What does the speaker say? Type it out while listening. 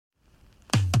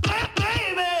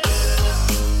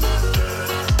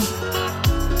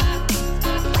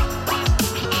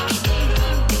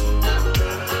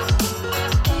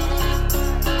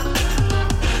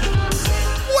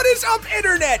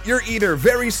that, you're either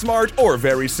very smart or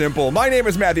very simple. My name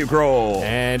is Matthew Kroll.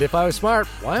 And if I was smart,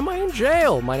 why am I in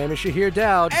jail? My name is Shahir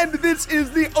Dowd. And this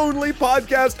is the only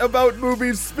podcast about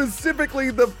movies,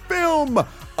 specifically the film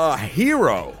A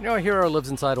Hero. You know, a hero lives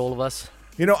inside all of us.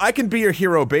 You know, I can be your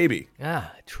hero, baby.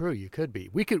 Ah, true, you could be.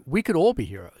 We could all be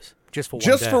heroes. Just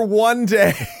for one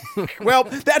day. Well,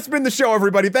 that's been the show,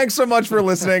 everybody. Thanks so much for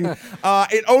listening.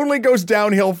 It only goes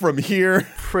downhill from here.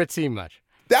 Pretty much.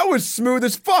 That was smooth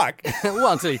as fuck.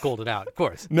 Well, until you called it out, of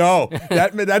course. No,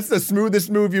 that's the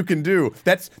smoothest move you can do.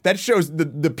 That shows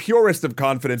the purest of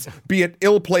confidence, be it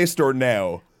ill-placed or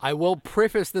no. I will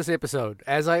preface this episode,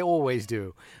 as I always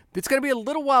do. It's going to be a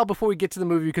little while before we get to the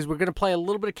movie because we're going to play a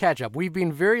little bit of catch-up. We've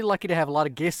been very lucky to have a lot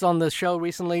of guests on the show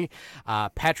recently.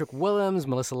 Patrick Willems,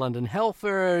 Melissa London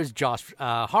Helfers, Josh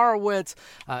Horowitz.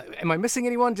 Am I missing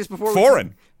anyone just before?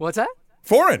 Foreign. What's that?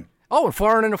 Foreign. Oh, and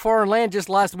Foreign in a Foreign Land just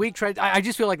last week. I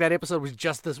just feel like that episode was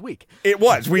just this week. It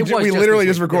was. We literally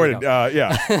just recorded.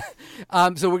 Yeah.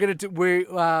 So we're gonna do.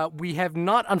 We have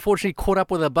not unfortunately caught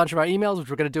up with a bunch of our emails, which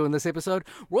we're gonna do in this episode.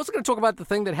 We're also gonna talk about the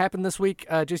thing that happened this week,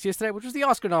 just yesterday, which was the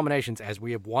Oscar nominations, as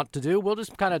we want to do. We'll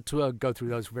just kind of go through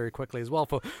those very quickly as well.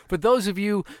 For those of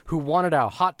you who wanted our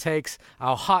hot takes,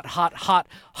 our hot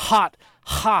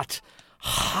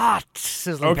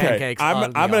sizzling pancakes.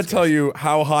 I'm going to tell you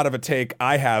how hot of a take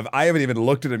I have. I haven't even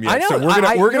looked at them yet. I know. So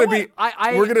we're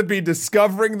going to be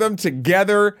discovering them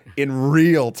together in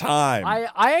real time.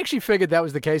 I actually figured that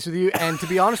was the case with you, and to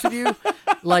be honest with you,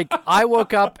 like I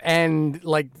woke up and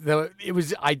I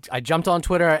jumped on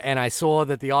Twitter and I saw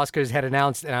that the Oscars had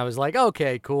announced, and I was like,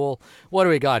 okay, cool. What do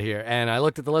we got here? And I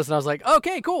looked at the list and I was like,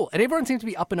 okay, cool. And everyone seemed to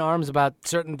be up in arms about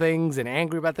certain things and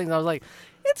angry about things. And I was like,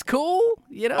 it's cool,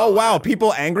 you know. Oh, wow.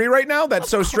 People angry right now? That's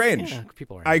so strange. Yeah,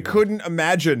 people are angry. I couldn't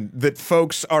imagine that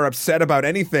folks are upset about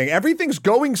anything. Everything's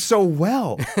going so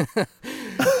well.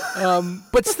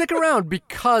 But stick around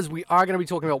because we are going to be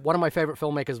talking about one of my favorite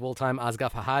filmmakers of all time,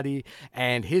 Asghar Farhadi,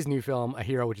 and his new film, A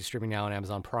Hero, which is streaming now on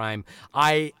Amazon Prime.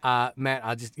 Matt,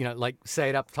 I'll just, say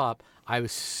it up top. I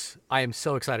am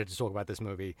so excited to talk about this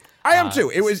movie. I am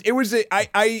too.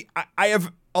 I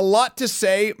have a lot to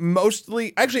say,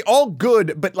 mostly, actually all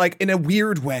good, but like in a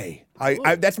weird way.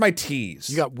 That's my tease.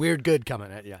 You got weird good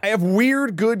coming at you. I have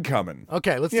weird good coming.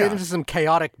 Okay, let's get into some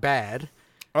chaotic bad.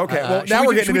 Okay, well, now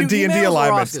we're getting into D&D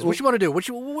alignments. What you want to do? Which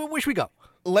we go?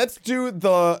 Let's do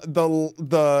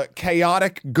the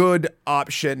chaotic good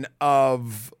option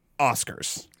of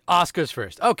Oscars. Oscars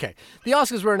first. Okay. The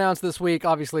Oscars were announced this week.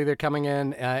 Obviously, they're coming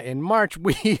in March.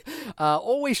 We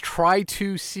always try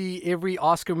to see every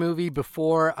Oscar movie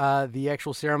before the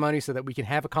actual ceremony so that we can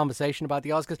have a conversation about the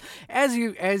Oscars.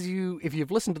 If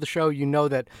you've listened to the show, you know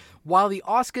that while the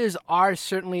Oscars are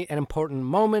certainly an important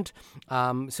moment,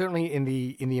 certainly in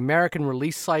the American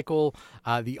release cycle,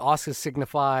 the Oscars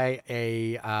signify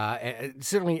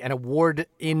certainly an award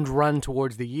end run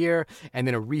towards the year and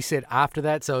then a reset after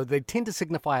that. So they tend to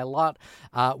signify a lot.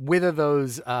 Whether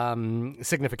those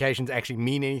significations actually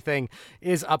mean anything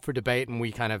is up for debate, and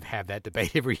we kind of have that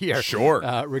debate every year. Sure.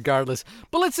 Regardless,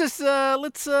 but let's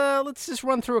just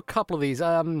run through a couple of these.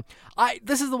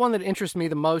 This is the one that interests me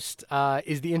the most.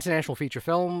 Is the international feature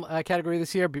film category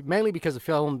this year, mainly because a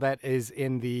film that is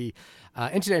in the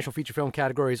international feature film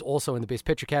category is also in the Best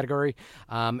Picture category,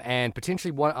 and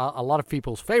potentially a lot of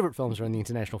people's favorite films are in the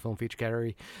international film feature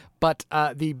category. But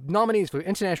the nominees for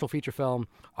international feature film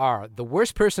are The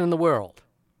Worst Person in the World.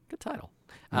 Good title.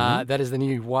 That is the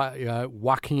new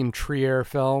Joachim Trier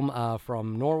film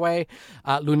from Norway.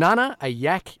 Lunana, A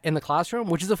Yak in the Classroom,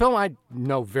 which is a film I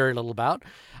know very little about.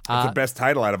 It's the best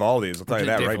title out of all these. I'll tell you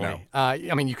that right now.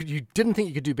 I mean, you didn't think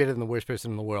you could do better than The Worst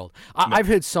Person in the World. I've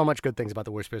heard so much good things about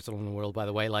The Worst Person in the World, by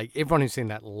the way. Like, everyone who's seen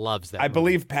that loves that movie.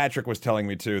 Believe Patrick was telling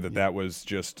me, too, that was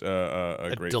just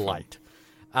a great delight.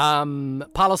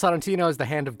 Paulo Sorrentino's The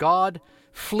Hand of God.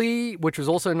 Flea, which was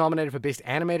also nominated for Best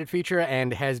Animated Feature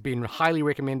and has been highly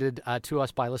recommended to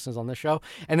us by listeners on this show.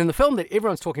 And then the film that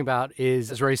everyone's talking about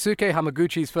is Ryosuke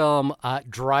Hamaguchi's film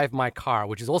Drive My Car,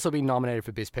 which has also been nominated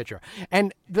for Best Picture.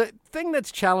 And the thing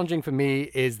that's challenging for me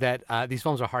is that these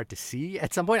films are hard to see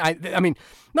at some point. I mean,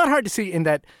 not hard to see in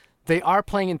that they are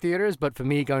playing in theaters, but for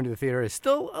me, going to the theater is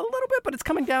still a little bit, but it's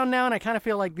coming down now, and I kind of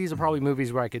feel like these are probably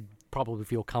movies where I could probably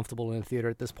feel comfortable in a theater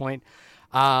at this point.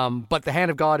 But The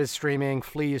Hand of God is streaming,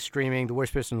 Flea is streaming, The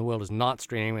Worst Person in the World is not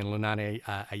streaming, and Lunana,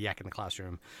 A Yak in the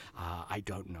Classroom, I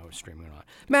don't know if streaming or not.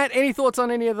 Matt, any thoughts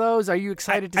on any of those? Are you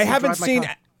excited to see Drive My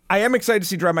Car? I am excited to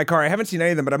see Drive My Car. I haven't seen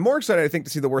any of them, but I'm more excited, I think,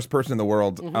 to see The Worst Person in the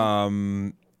World. Mm-hmm.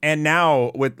 And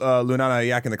now with Lunana, A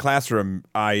Yak in the Classroom,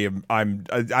 I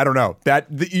don't know.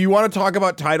 You want to talk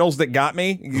about titles that got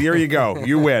me? Here you go.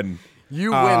 You win.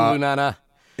 You win, Lunana.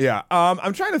 Yeah.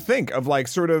 I'm trying to think of like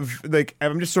sort of like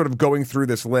I'm just sort of going through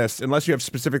this list unless you have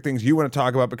specific things you want to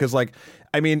talk about because like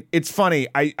I mean it's funny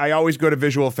I always go to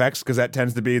visual effects because that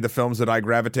tends to be the films that I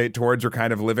gravitate towards or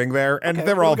kind of living there and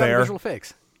they're all there. Visual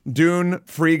effects. Dune,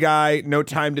 Free Guy, No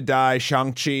Time to Die,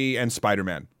 Shang-Chi, and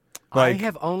Spider-Man. I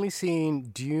have only seen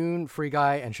Dune, Free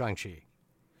Guy, and Shang-Chi.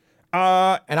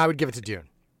 And I would give it to Dune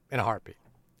in a heartbeat.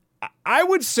 I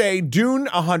would say Dune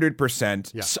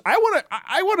 100%. Yeah.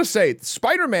 I want to say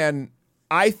Spider-Man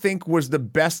I think was the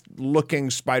best looking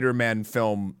Spider-Man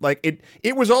film. Like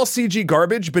it was all CG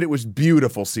garbage, but it was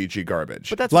beautiful CG garbage.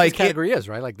 But that's like what this category is,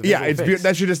 right? Like the yeah, visual effects.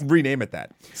 that should just rename it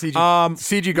that.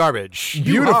 CG garbage.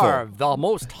 Beautiful. You are the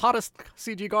most hottest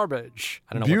CG garbage.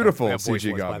 I don't know Beautiful what that voice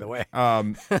CG was, garbage.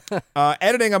 by the way.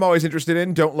 Editing, I'm always interested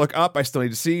in. Don't Look Up, I still need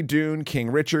to see. Dune, King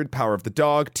Richard, Power of the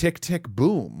Dog, Tick Tick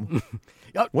Boom.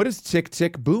 What is Tick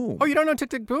Tick Boom? Oh, you don't know Tick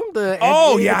Tick Boom?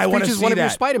 I want to see one that. of your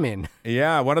Spider-Man.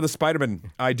 Yeah, one of the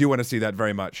Spider-Man. I do want to see that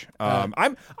very much.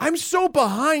 I'm so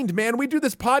behind, man. We do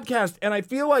this podcast, and I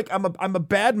feel like I'm a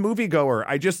bad moviegoer.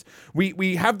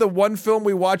 We have the one film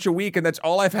we watch a week, and that's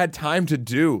all I've had time to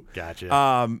do. Gotcha.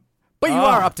 But you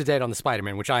are up to date on the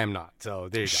Spider-Man, which I am not. So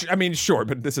there you go. I mean, sure,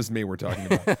 but this is me we're talking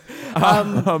about.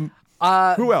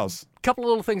 Who else? Couple of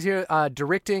little things here.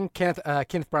 Directing, Kenneth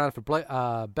Branagh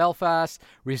for Belfast,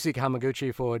 Ryusuke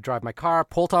Hamaguchi for Drive My Car,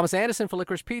 Paul Thomas Anderson for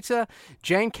Licorice Pizza,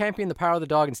 Jane Campion, The Power of the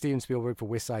Dog, and Steven Spielberg for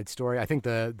West Side Story. I think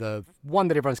the one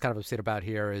that everyone's kind of upset about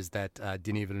here is that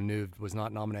Denis Villeneuve was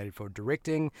not nominated for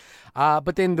directing.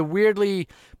 But then the weirdly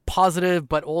positive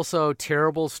but also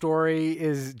terrible story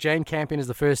is Jane Campion is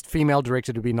the first female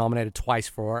director to be nominated twice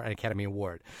for an Academy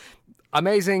Award.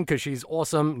 Amazing because she's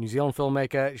awesome, New Zealand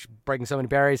filmmaker, she's breaking so many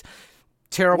barriers.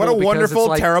 Terrible. What a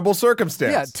wonderful, terrible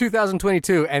circumstance. Yeah,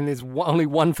 2022, and there's only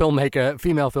one female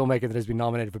filmmaker that has been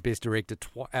nominated for Best Director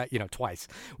twice.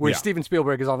 Whereas Steven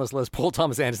Spielberg is on this list, Paul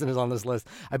Thomas Anderson is on this list.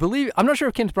 I'm not sure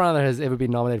if Kenneth Branagh has ever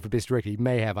been nominated for Best Director. He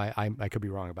may have. I could be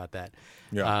wrong about that.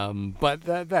 Yeah.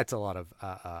 But that's a lot of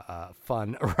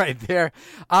fun right there.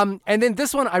 And then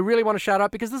this one I really want to shout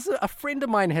out because this is a friend of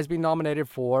mine has been nominated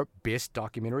for Best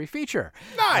Documentary Feature.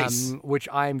 Nice. Which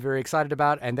I'm very excited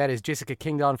about, and that is Jessica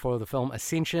Kingdon for the film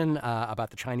Ascension,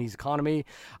 about the Chinese economy,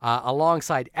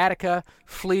 alongside Attica,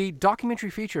 Flea,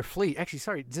 documentary feature Flea. Actually,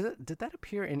 sorry, did that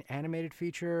appear in animated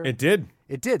feature? It did.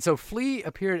 It did. So Flea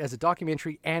appeared as a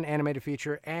documentary and animated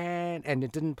feature, and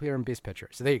it didn't appear in Best Picture.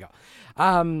 So there you go.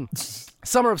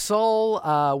 Summer of Soul,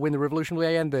 When the Revolution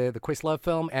Began, the Questlove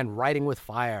film, and Riding with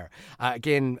Fire.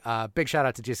 Again, big shout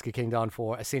out to Jessica Kingdon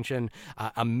for Ascension.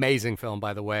 Amazing film,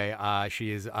 by the way.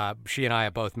 She and I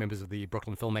are both members of the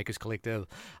Brooklyn Filmmakers Collective,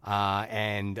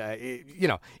 and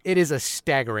it is a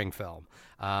staggering film.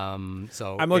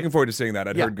 So I'm looking forward to seeing that.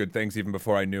 I'd heard good things even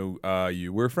before I knew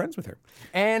you were friends with her.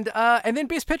 And then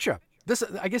Best Picture.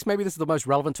 I guess maybe this is the most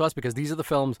relevant to us because these are the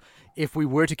films, if we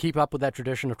were to keep up with that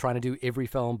tradition of trying to do every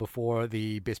film before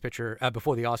the Best Picture,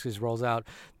 before the Oscars rolls out,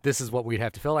 this is what we'd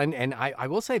have to fill. And I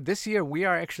will say this year we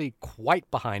are actually quite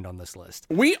behind on this list.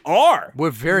 We are.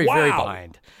 We're very, very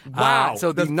behind. Wow.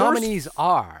 So the nominees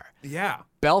are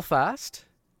Belfast,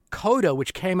 Coda,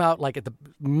 which came out like at the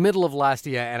middle of last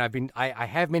year, and I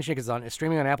have mentioned it because it's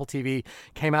streaming on Apple TV.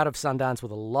 Came out of Sundance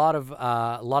with a lot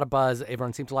of buzz.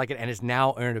 Everyone seemed to like it, and has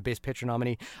now earned a Best Picture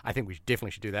nominee. I think we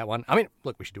definitely should do that one. I mean,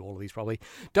 look, we should do all of these probably.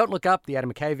 Don't Look Up, the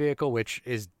Adam McKay vehicle, which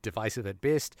is divisive at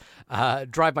best.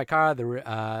 Drive My Car, the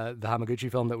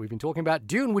Hamaguchi film that we've been talking about.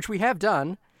 Dune, which we have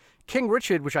done. King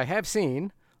Richard, which I have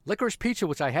seen. Licorice Pizza,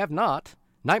 which I have not.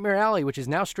 Nightmare Alley, which is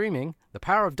now streaming, The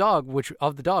Power of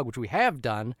the Dog, which we have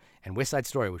done, and West Side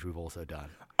Story, which we've also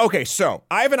done. Okay, so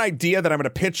I have an idea that I'm going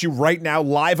to pitch you right now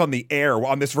live on the air,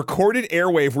 on this recorded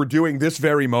airwave we're doing this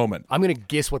very moment. I'm going to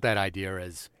guess what that idea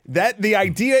is. The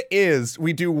idea is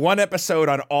we do one episode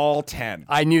on all 10.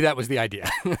 I knew that was the idea.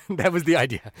 That was the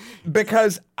idea.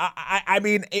 Because, I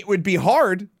mean, it would be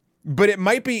hard, but it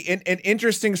might be an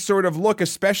interesting sort of look,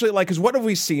 especially because what have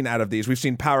we seen out of these? We've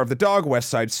seen Power of the Dog, West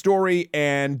Side Story,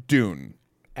 and Dune.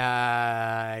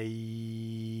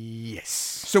 Yes.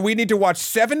 So we need to watch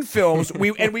 7 films.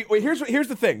 Here's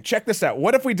the thing. Check this out.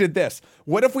 What if we did this?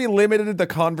 What if we limited the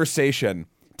conversation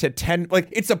to 10? Like,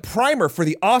 it's a primer for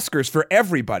the Oscars for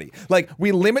everybody. Like,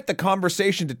 we limit the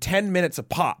conversation to 10 minutes a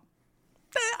pop.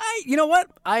 You know what?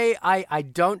 I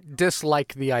don't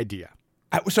dislike the idea.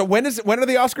 So when are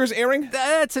the Oscars airing?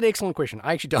 That's an excellent question.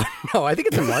 I actually don't know. I think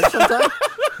it's in March sometime.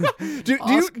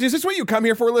 Is this what you come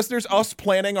here for, listeners? Us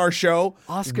planning our show?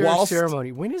 Oscar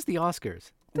ceremony. When is the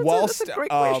Oscars? That's a great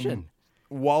question.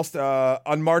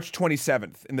 On March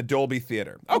 27th in the Dolby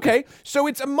Theater. Okay, so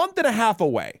it's a month and a half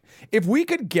away. If we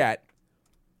could get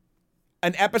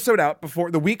an episode out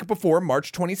the week before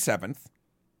March 27th.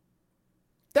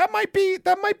 That might be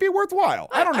worthwhile.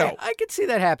 I don't know. I could see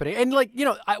that happening. And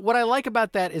what I like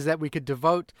about that is that we could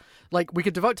devote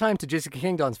time to Jessica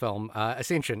King Don's film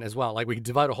Ascension as well. Like we could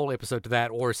devote a whole episode to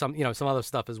that, or some other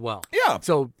stuff as well. Yeah.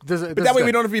 So but that way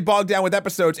we don't have to be bogged down with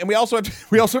episodes, and we also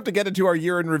have to get into our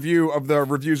year in review of the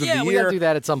reviews of the year. Yeah, we got to do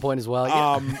that at some point as well.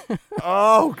 Yeah.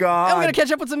 Oh God. And we're gonna catch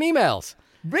up with some emails.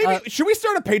 Maybe should we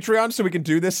start a Patreon so we can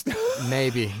do this?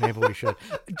 Maybe we should.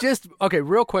 Just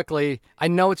real quickly. I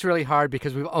know it's really hard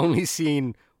because we've only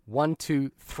seen 1, 2,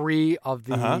 3 of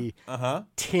the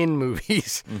 10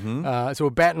 movies. Mm-hmm. So we're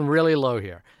batting really low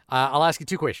here. I'll ask you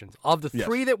 2 questions. Of the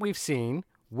 3 that we've seen,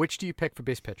 which do you pick for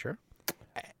Best Picture?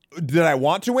 Did I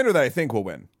want to win or that I think will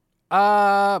win?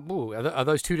 Are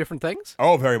those 2 different things?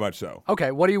 Oh, very much so. Okay,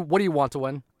 what do you want to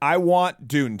win? I want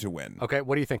Dune to win. Okay,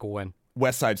 what do you think will win?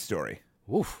 West Side Story.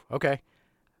 Oof, okay.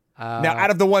 Now, out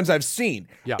of the ones I've seen,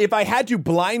 if I had to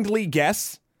blindly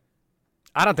guess,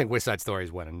 I don't think West Side Story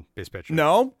is winning Best Picture.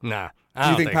 No, nah.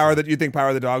 You think Power of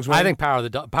the Dog's winning? I think Power of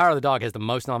the Dog has the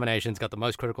most nominations, got the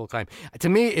most critical acclaim. To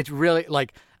me, it's really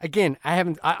again.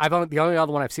 The only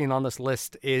other one I've seen on this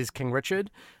list is King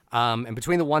Richard, and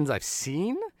between the ones I've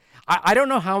seen, I don't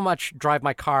know how much Drive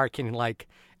My Car can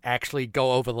actually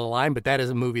go over the line, but that is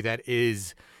a movie that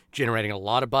is generating a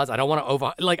lot of buzz. I don't want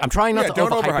to I'm trying not to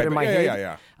overhype it in my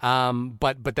head.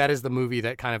 But that is the movie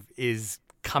that kind of is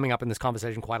coming up in this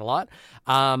conversation quite a lot.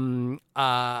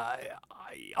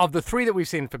 Of the 3 that we've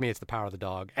seen, for me, it's The Power of the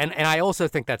Dog. And I also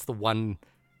think that's the one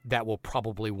that will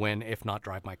probably win, if not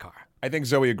Drive My Car. I think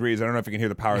Zoe agrees. I don't know if you can hear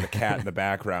the power of the cat in the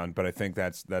background, but I think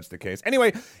that's the case.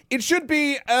 Anyway, it should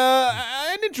be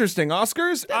an interesting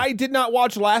Oscars. I did not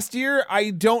watch last year. I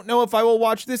don't know if I will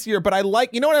watch this year, but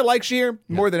you know what I like, Shahir?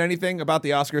 More than anything about the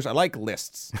Oscars, I like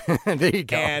lists. There you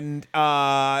go. And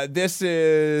this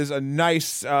is a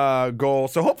nice goal.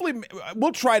 So hopefully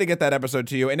we'll try to get that episode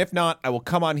to you. And if not, I will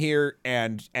come on here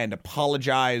and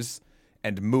apologize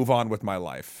and move on with my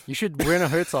life. You should Werner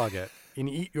Herzog it and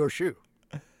eat your shoe.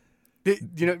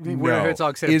 Werner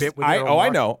Herzog said a bit with your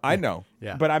I know.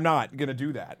 Yeah. But I'm not gonna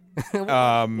do that.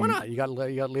 Why not? You got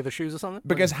leather shoes or something?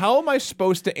 Because how am I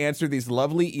supposed to answer these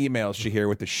lovely emails, Shahir,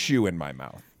 with the shoe in my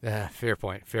mouth? Fair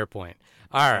point.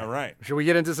 All right. Should we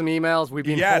get into some emails? We've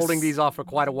been holding these off for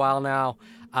quite a while now.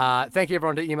 Thank you,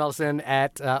 everyone, to email us in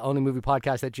at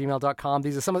onlymoviepodcast@gmail.com.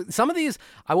 These are some of these.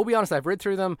 I will be honest. I've read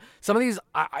through them. Some of these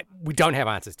we don't have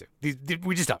answers to.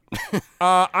 We just don't.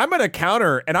 I'm gonna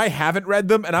counter, and I haven't read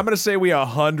them, and I'm gonna say we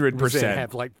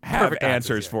 100% have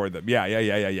answers for them. Yeah.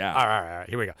 All right.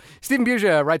 Here we go. Stephen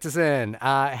Buja writes us in.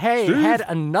 Hey, Steve had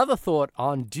another thought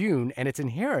on Dune and its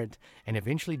inherent and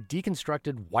eventually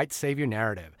deconstructed white savior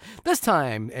narrative. This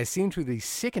time, as seen through the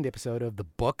 2nd episode of the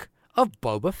Book of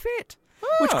Boba Fett,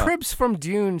 which cribs from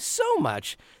Dune so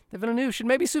much that Villeneuve should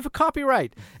maybe sue for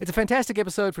copyright. It's a fantastic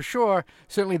episode for sure,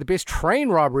 certainly the best train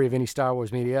robbery of any Star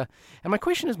Wars media. And my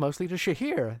question is mostly to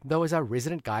Shahir, though as our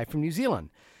resident guy from New Zealand.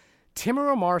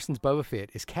 Temuera Morrison's Boba Fett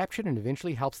is captured and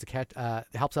eventually helps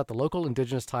out the local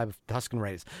indigenous tribe of Tusken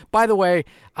Raiders. By the way,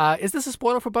 is this a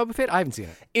spoiler for Boba Fett? I haven't seen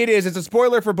it. It is. It's a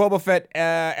spoiler for Boba Fett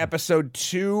episode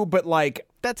 2, but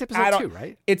that's episode 2,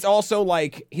 right? It's also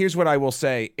here's what I will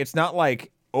say. It's not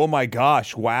oh my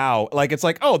gosh, wow. It's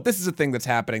oh, this is a thing that's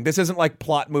happening. This isn't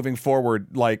plot moving forward.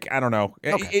 I don't know.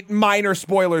 Okay. Minor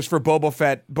spoilers for Boba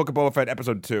Fett, Book of Boba Fett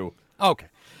episode 2. Okay.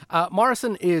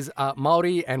 Morrison is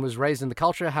Maori and was raised in the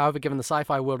culture. However, given the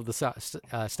sci-fi world of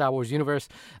the Star Wars universe,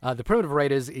 the primitive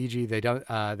raiders, e.g.,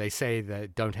 they say they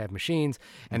don't have machines,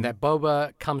 and that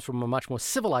Boba comes from a much more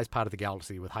civilized part of the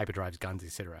galaxy with hyperdrives, guns,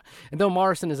 etc. And though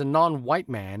Morrison is a non-white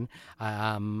man,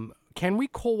 can we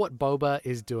call what Boba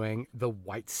is doing the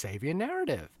white savior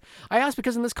narrative? I ask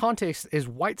because in this context, is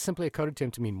white simply a coded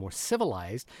term to mean more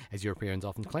civilized, as Europeans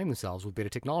often claim themselves with better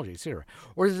technology, etc.?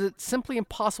 Or is it simply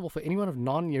impossible for anyone of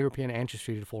non-European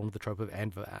ancestry to fall into the trope of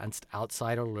advanced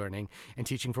outsider learning and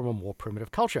teaching from a more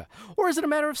primitive culture? Or is it a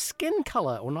matter of skin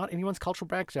color or not anyone's cultural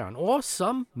background, or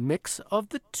some mix of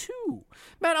the two?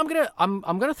 Matt,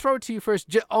 I'm gonna throw it to you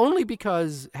first, only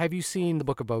because have you seen the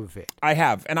Book of Boba Fett? I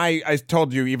have, and I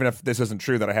told you even if this isn't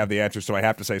true that I have the answer, so I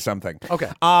have to say something. Okay.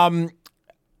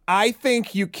 I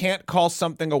think you can't call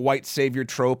something a white savior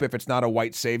trope if it's not a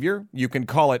white savior. You can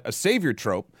call it a savior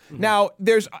trope. Mm-hmm. Now,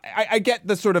 I get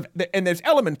the sort of, and there's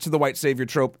elements to the white savior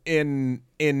trope in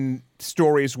in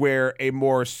stories where a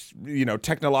more,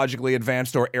 technologically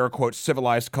advanced or air quotes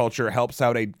civilized culture helps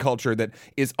out a culture that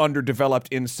is underdeveloped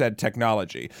in said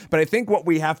technology. But I think what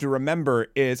we have to remember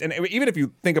is, and even if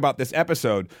you think about this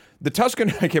episode, the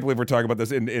Tusken, I can't believe we're talking about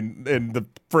this in the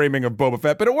framing of Boba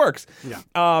Fett, but it works. Yeah.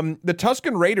 The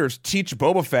Tusken Raiders teach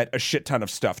Boba Fett a shit ton of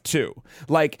stuff too.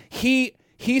 Like he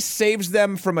saves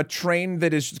them from a train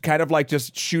that is kind of like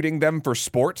just shooting them for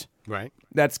sport. Right.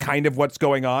 That's kind of what's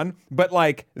going on. But,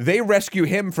 like, they rescue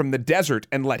him from the desert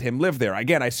and let him live there.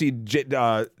 Again, I see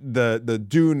the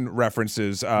Dune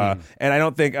references, and I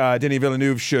don't think Denis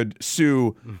Villeneuve should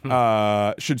sue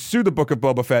the Book of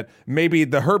Boba Fett. Maybe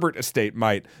the Herbert estate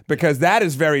might, because that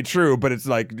is very true, but it's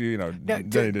like, Now,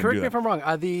 correct me if I'm wrong.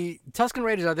 Are the Tusken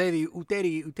Raiders, are they the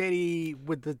Uteri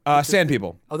with the... Sand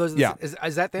people. Oh, those are yeah.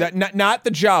 Is that them? Not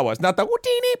the Jawas, not the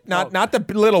Utini, not the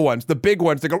little ones, the big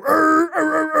ones that go...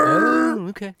 Oh,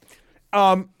 okay.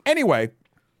 Anyway,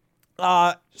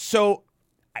 so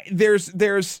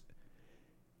there's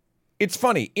it's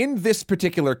funny in this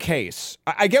particular case.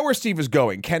 I get where Steve is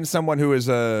going. Can someone who is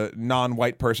a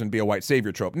non-white person be a white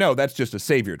savior trope? No, that's just a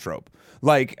savior trope.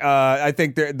 Like, I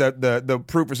think the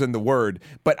proof is in the word.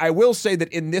 But I will say that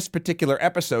in this particular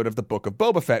episode of the Book of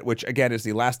Boba Fett, which again is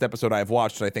the last episode I've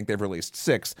watched, and I think they've released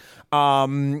 6.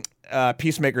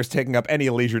 Peacemaker's taking up any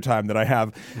leisure time that I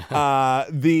have.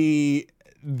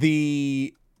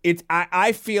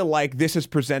 I feel like this is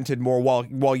presented more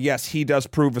while yes, he does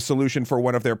prove a solution for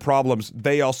one of their problems,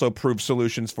 they also prove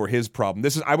solutions for his problem.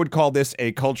 I would call this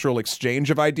a cultural exchange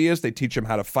of ideas. They teach him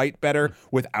how to fight better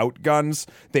without guns.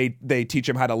 They teach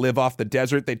him how to live off the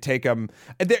desert. They take him.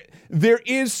 There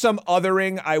is some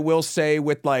othering, I will say,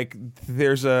 with like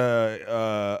there's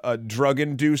a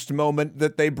drug-induced moment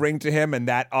that they bring to him, and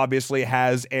that obviously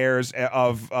has airs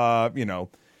of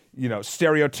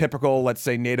stereotypical, let's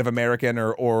say, Native American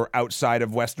or outside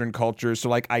of Western cultures. So,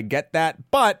 like, I get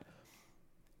that. But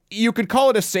you could call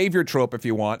it a savior trope if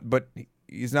you want, but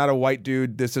he's not a white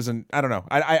dude. This isn't, I don't know.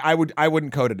 I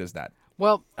wouldn't code it as that.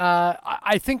 Well,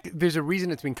 I think there's a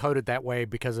reason it's been coded that way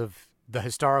because of the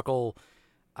historical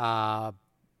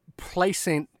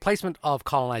placement of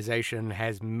colonization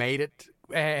has made it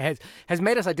has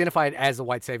made us identify it as a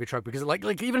white savior trope, because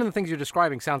like even in the things you're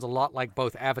describing sounds a lot like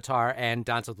both Avatar and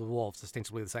Dance with the Wolves,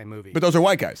 ostensibly the same movie. But those are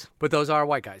white guys.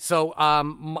 So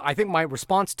I think my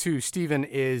response to Stephen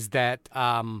is that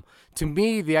to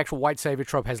me the actual white savior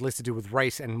trope has less to do with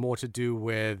race and more to do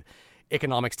with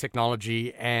economics,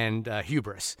 technology, and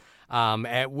hubris.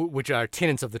 Which are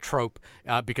tenets of the trope,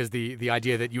 because the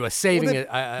idea that you are saving it.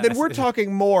 Then we're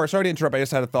talking more. Sorry to interrupt. I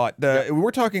just had a thought.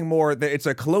 We're talking more that it's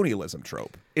a colonialism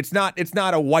trope. It's not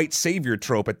a white savior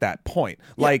trope at that point.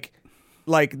 Yeah.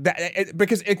 Like that,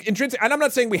 because intrinsic. And I'm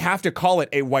not saying we have to call it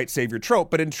a white savior trope,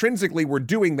 but intrinsically we're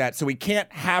doing that, so we can't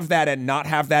have that and not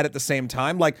have that at the same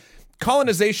time. Like.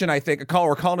 Colonization, I think,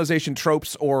 or colonization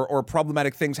tropes or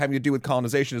problematic things having to do with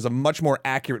colonization is a much more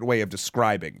accurate way of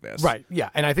describing this. Right, yeah.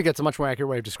 And I think that's a much more accurate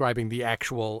way of describing the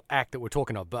actual act that we're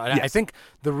talking of. But yes. I think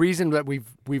the reason that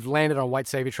we've landed on white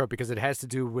savior trope because it has to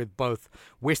do with both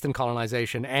Western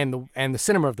colonization and the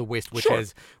cinema of the West,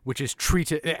 which is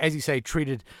treated, as you say,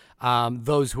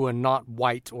 those who are not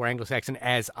white or Anglo-Saxon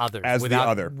as others.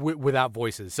 Without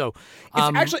voices. So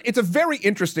it's a very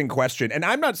interesting question, and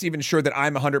I'm not even sure that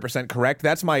I'm 100% correct.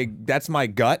 That's my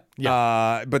gut.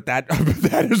 Yeah. But that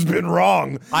has been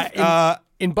wrong.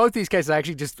 In both these cases, I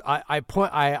actually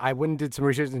I went and did some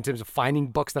research in terms of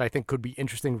finding books that I think could be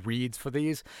interesting reads for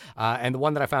these. And the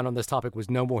one that I found on this topic was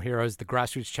No More Heroes, The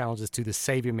Grassroots Challenges to the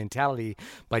Savior Mentality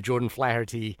by Jordan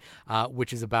Flaherty,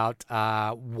 which is about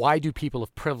why do people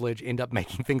of privilege end up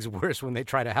making things worse when they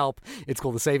try to help. It's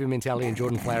called The Savior Mentality, and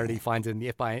Jordan Flaherty finds it in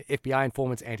the FBI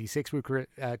informants, anti-sex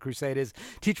crusaders,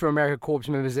 Teach for America Corps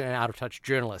members, and out-of-touch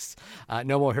journalists.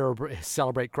 No More Heroes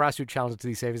celebrate grassroots challenges to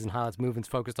these saviors and highlights movements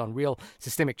focused on real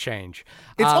systemic change.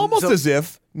 It's almost as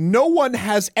if no one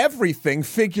has everything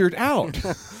figured out.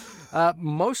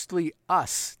 Mostly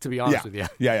us, to be honest with you.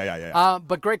 Yeah.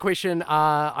 But great question.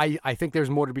 I think there's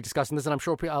more to be discussed in this, and I'm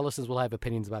sure our listeners will have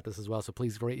opinions about this as well. So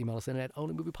please email us in at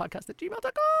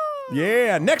onlymoviepodcast@gmail.com.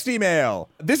 Yeah, next email.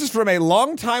 This is from a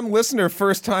longtime listener,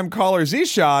 first-time caller,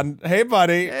 Zishan. Hey,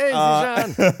 buddy. Hey,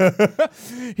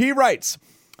 Zishan. He writes,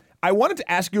 I wanted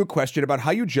to ask you a question about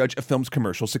how you judge a film's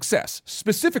commercial success.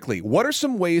 Specifically, what are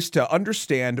some ways to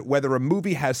understand whether a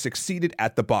movie has succeeded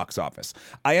at the box office?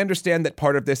 I understand that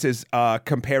part of this is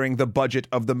comparing the budget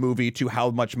of the movie to how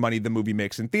much money the movie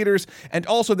makes in theaters, and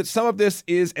also that some of this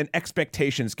is an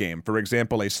expectations game. For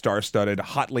example, a star-studded,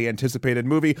 hotly anticipated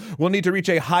movie will need to reach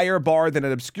a higher bar than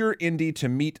an obscure indie to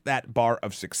meet that bar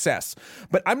of success.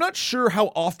 But I'm not sure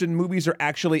how often movies are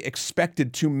actually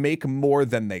expected to make more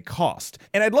than they cost.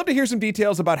 And I'd love to hear some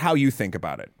details about how you think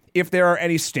about it. If there are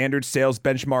any standard sales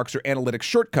benchmarks or analytic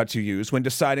shortcuts you use when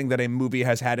deciding that a movie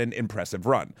has had an impressive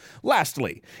run.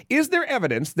 Lastly, is there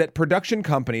evidence that production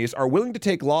companies are willing to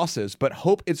take losses but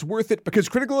hope it's worth it because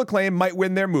critical acclaim might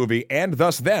win their movie, and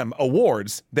thus them,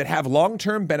 awards that have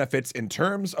long-term benefits in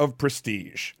terms of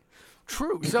prestige?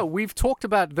 True. So we've talked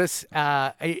about this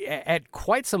at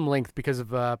quite some length because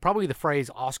of probably the phrase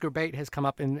Oscar bait has come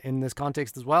up in this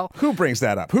context as well. Who brings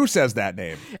that up? Who says that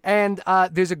name? And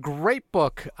there's a great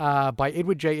book by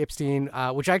Edward J. Epstein,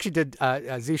 which I actually did,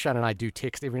 Zishan and I do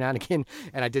text every now and again,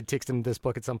 and I did text him this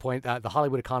book at some point, The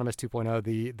Hollywood Economist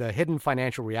 2.0, the hidden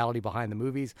financial reality behind the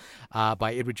movies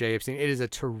by Edward J. Epstein. It is a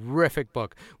terrific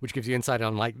book which gives you insight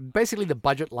on like basically the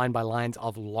budget line by lines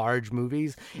of large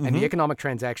movies and the economic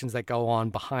transactions that go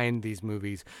on behind these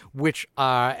movies, which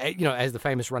are, as the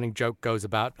famous running joke goes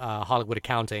about Hollywood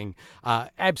accounting,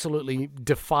 absolutely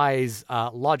defies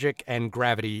logic and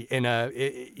gravity in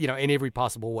in every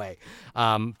possible way.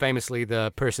 Famously,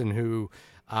 the person who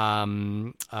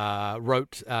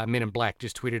wrote Men in Black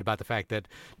just tweeted about the fact that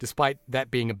despite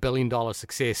that being $1 billion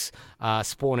success,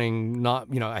 spawning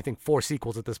I think 4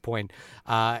 sequels at this point,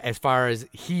 as far as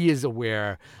he is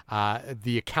aware,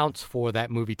 the accounts for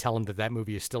that movie tell him that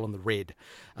movie is still in the red,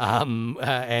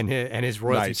 and his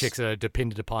royalty checks are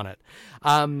dependent upon it.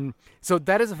 So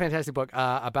that is a fantastic book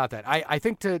about that. I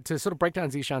think to sort of break down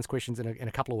Zishan's questions in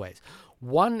a couple of ways.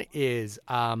 One is,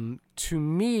 to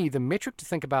me, the metric to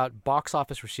think about box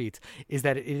office receipts is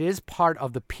that it is part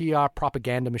of the PR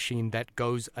propaganda machine that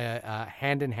goes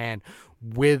hand in hand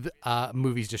with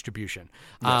movies distribution.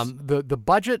 Yes. The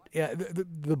budget,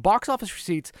 the box office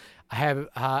receipts have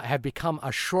become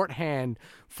a shorthand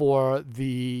for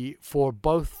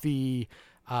both the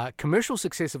commercial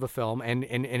success of a film, and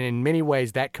in many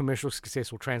ways that commercial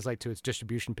success will translate to its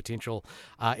distribution potential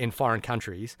in foreign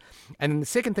countries. And then the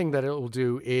second thing that it will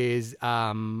do is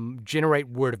generate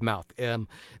word of mouth.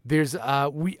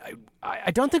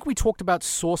 I don't think we talked about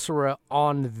Sorcerer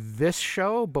on this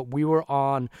show, but we were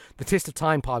on the Test of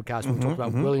Time podcast when we talked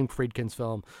about William Friedkin's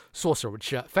film Sorcerer,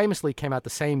 which famously came out the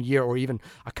same year or even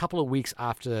a couple of weeks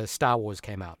after Star Wars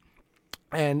came out.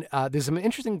 And there's some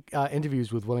interesting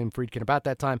interviews with William Friedkin about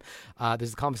that time.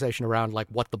 There's a conversation around like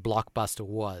what the blockbuster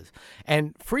was.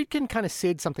 And Friedkin kind of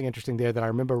said something interesting there that I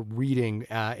remember reading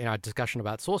in our discussion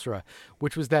about Sorcerer,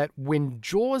 which was that when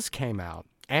Jaws came out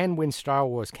and when Star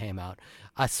Wars came out,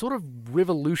 a sort of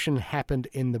revolution happened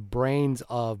in the brains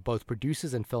of both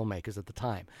producers and filmmakers at the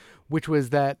time, which was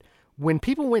that when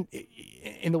people went,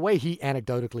 in the way he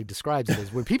anecdotally describes it,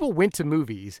 is when people went to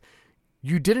movies,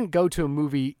 you didn't go to a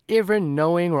movie ever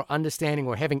knowing or understanding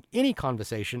or having any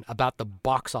conversation about the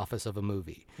box office of a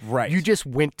movie. Right. You just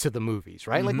went to the movies,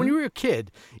 right? Like when you were a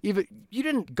kid, you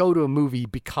didn't go to a movie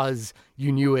because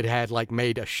you knew it had like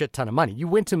made a shit ton of money. You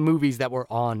went to movies that were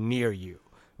on near you,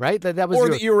 right? That was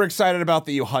that you were excited about,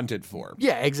 that you hunted for.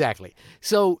 Yeah, exactly.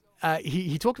 So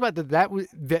he talked about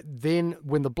that then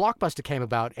when the blockbuster came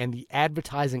about and the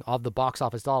advertising of the box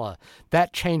office dollar,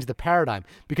 that changed the paradigm.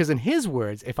 Because in his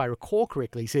words, if I recall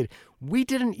correctly, he said, we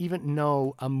didn't even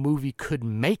know a movie could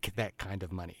make that kind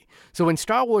of money. So when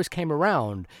Star Wars came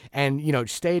around and,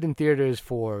 stayed in theaters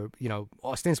for,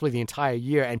 ostensibly the entire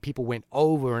year, and people went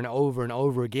over and over and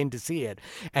over again to see it,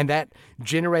 and that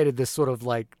generated this sort of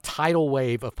like tidal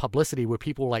wave of publicity where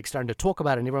people were like starting to talk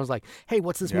about it, and everyone's like, hey,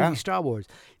 what's this movie Star Wars?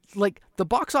 Like the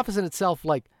box office in itself,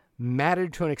 like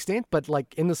mattered to an extent, but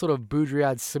like in the sort of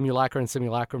Baudrillard simulacra and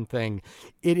simulacrum thing,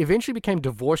 it eventually became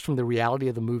divorced from the reality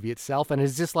of the movie itself, and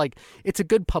it's just like it's a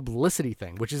good publicity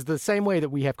thing, which is the same way that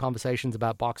we have conversations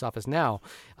about box office now.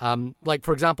 Like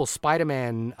for example,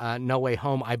 Spider-Man No Way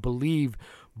Home, I believe,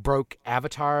 broke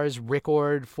Avatar's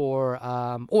record for,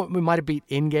 or it might have beat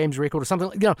Endgame's record or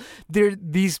something. There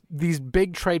these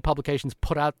big trade publications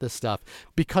put out this stuff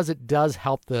because it does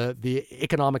help the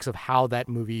economics of how that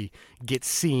movie gets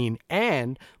seen,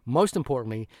 and most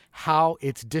importantly, how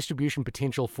its distribution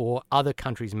potential for other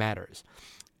countries matters.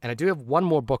 And I do have one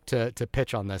more book to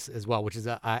pitch on this as well, which is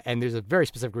and there's a very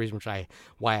specific reason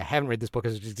why I haven't read this book,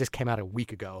 is it just came out a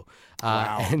week ago.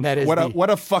 Wow. And that is what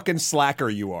a fucking slacker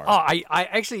you are. Oh, I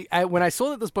actually when I saw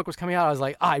that this book was coming out, I was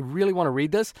like, I really want to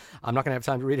read this. I'm not going to have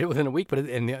time to read it within a week, but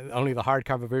only the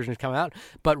hardcover version is coming out.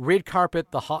 But Red Carpet: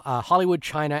 Hollywood,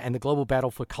 China, and the Global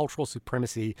Battle for Cultural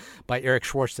Supremacy by Eric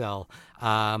Schwartzel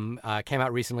came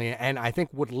out recently, and I think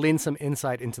would lend some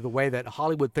insight into the way that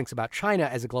Hollywood thinks about China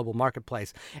as a global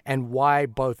marketplace, and why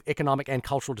both economic and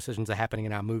cultural decisions are happening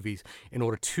in our movies in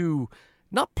order to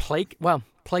not placate,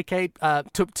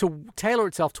 to tailor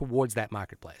itself towards that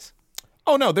marketplace.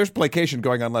 Oh, no, there's placation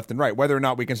going on left and right. Whether or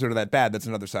not we consider that bad, that's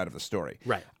another side of the story.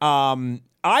 Right.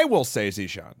 I will say,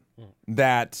 Zishan,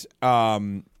 that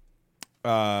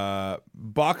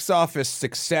box office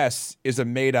success is a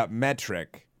made-up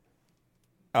metric,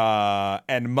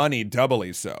 and money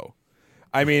doubly so.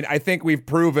 I mean, I think we've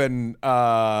proven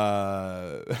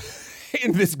in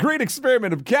this great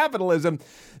experiment of capitalism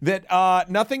that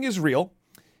nothing is real.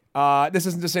 This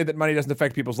isn't to say that money doesn't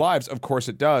affect people's lives. Of course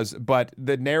it does. But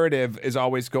the narrative is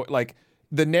always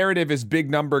the narrative is big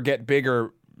number get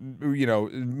bigger,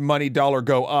 money dollar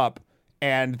go up.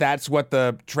 And that's what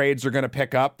the trades are going to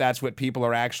pick up. That's what people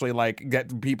are actually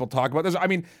get people talk about this. I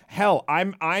mean, hell,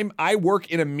 I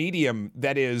work in a medium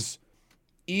that is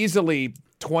easily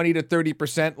 20 to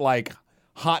 30%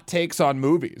 hot takes on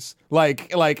movies,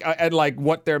 and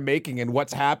what they're making and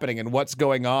what's happening and what's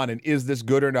going on and is this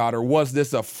good or not, or was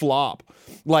this a flop?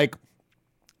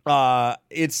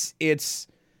 It's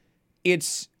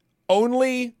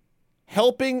only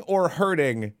helping or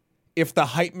hurting if the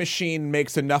hype machine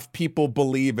makes enough people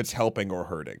believe it's helping or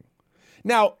hurting.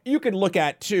 Now, you can look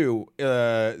at, too,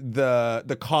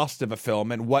 the cost of a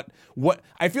film and what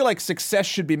I feel like success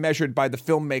should be measured by the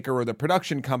filmmaker or the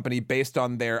production company based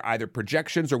on their either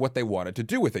projections or what they wanted to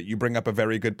do with it. You bring up a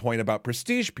very good point about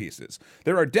prestige pieces.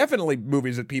 There are definitely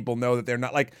movies that people know that they're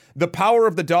not, The Power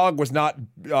of the Dog was not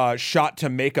shot to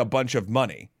make a bunch of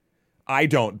money. I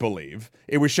don't believe.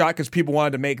 It was shot because people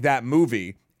wanted to make that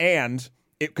movie, and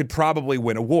it could probably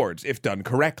win awards if done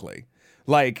correctly.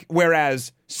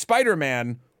 Whereas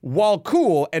Spider-Man, while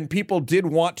cool and people did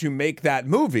want to make that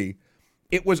movie,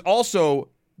 it was also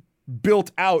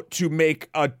built out to make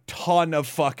a ton of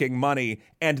fucking money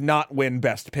and not win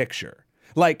Best Picture.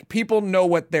 People know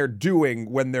what they're doing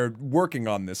when they're working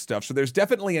on this stuff. So there's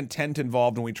definitely intent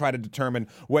involved when we try to determine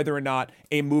whether or not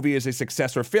a movie is a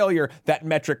success or failure. That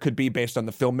metric could be based on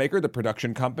the filmmaker, the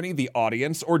production company, the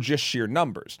audience, or just sheer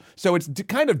numbers. So it's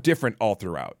kind of different all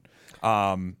throughout.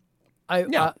 I'll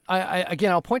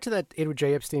point to that Edward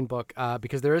J. Epstein book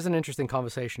because there is an interesting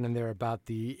conversation in there about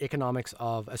the economics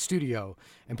of a studio,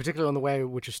 and particularly on the way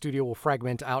in which a studio will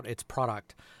fragment out its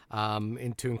product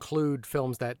and to include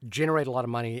films that generate a lot of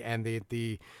money, and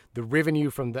the revenue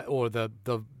from the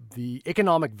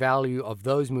economic value of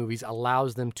those movies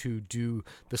allows them to do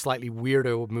the slightly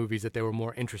weirder movies that they were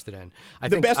more interested in.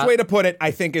 The best way to put it,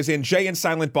 I think, is in Jay and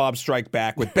Silent Bob Strike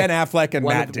Back with Ben Affleck and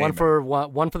Matt Damon.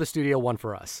 One for the studio, one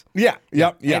for us. Yeah.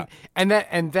 And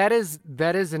that is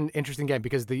an interesting game,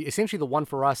 because essentially the one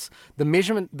for us, the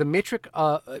metric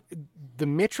of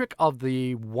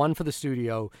the one for the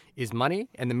studio is money,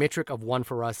 and the metric of one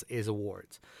for us is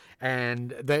awards.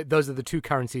 And those are the two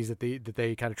currencies that they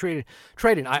kind of trade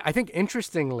in. I think,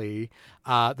 interestingly,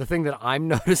 the thing that I'm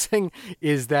noticing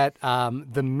is that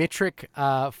the metric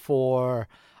for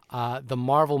the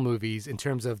Marvel movies, in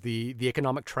terms of the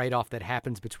economic trade-off that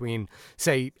happens between,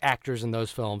 say, actors in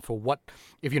those films, for what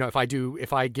if I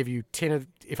give you 10 of,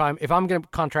 if I'm going to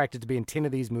contract it to be in 10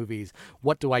 of these movies,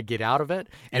 what do I get out of it?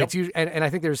 And it's and I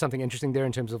think there's something interesting there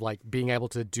in terms of being able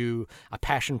to do a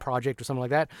passion project or something like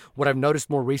that. What I've noticed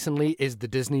more recently is the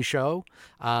Disney show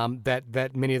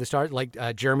that many of the stars,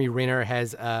 Jeremy Renner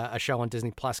has a show on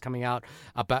Disney Plus coming out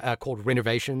about called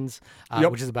Renovations,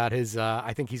 which is about his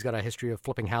I think he's got a history of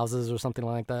flipping houses or something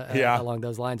like that along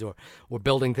those lines, or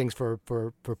building things for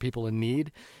people in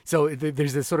need. So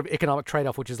there's this sort of economic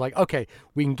trade-off, which is okay,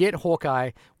 we can get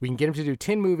Hawkeye, we can get him to do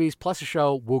 10 movies plus a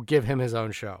show, we'll give him his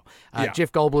own show.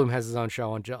 Jeff Goldblum has his own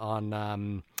show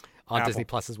on Disney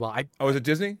Plus as well. Is it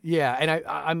Disney? Yeah,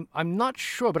 and I'm not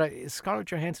sure, but is Scarlett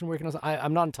Johansson working on?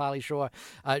 I'm not entirely sure.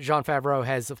 Jon Favreau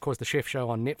has, of course, the Chef Show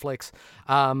on Netflix.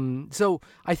 So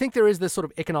I think there is this sort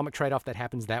of economic trade-off that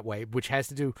happens that way, which has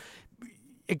to do.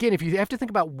 Again, if you have to think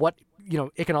about what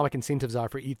economic incentives are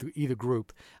for either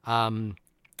group,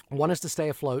 one is to stay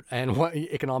afloat and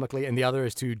economically, and the other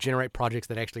is to generate projects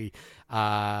that actually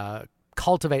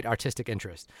cultivate artistic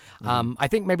interest. I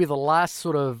think maybe the last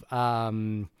sort of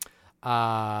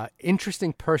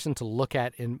interesting person to look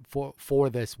at for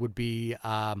this would be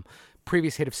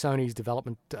previous head of Sony's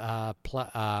development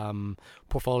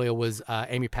portfolio was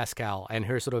Amy Pascal, and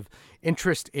her sort of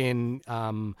interest in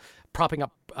propping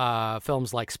up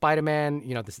films like Spider-Man,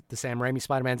 the Sam Raimi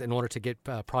Spider-Mans, in order to get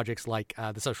projects like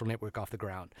The Social Network off the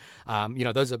ground.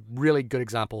 Those are really good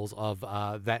examples of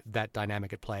that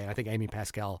dynamic at play. And I think Amy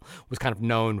Pascal was kind of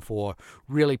known for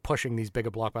really pushing these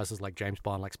bigger blockbusters like James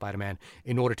Bond, like Spider-Man,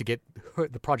 in order to get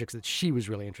the projects that she was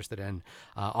really interested in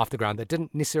off the ground that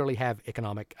didn't necessarily have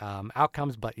economic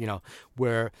outcomes, but,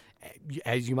 were,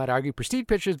 as you might argue, prestige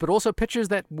pictures, but also pictures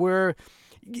that were...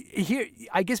 Here,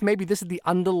 I guess maybe this is the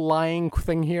underlying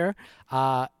thing here.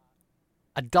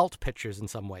 Adult pictures in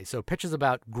some way. So pictures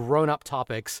about grown-up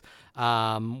topics,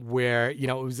 where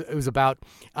it was about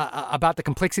the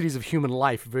complexities of human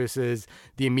life versus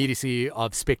the immediacy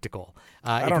of spectacle.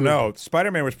 I don't know.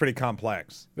 Spider-Man was pretty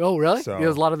complex. Oh, really? So,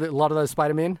 There's a lot of those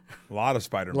Spider-Men. A lot of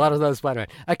Spider-Man. A lot of those Spider-Man.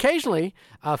 Occasionally,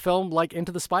 a film like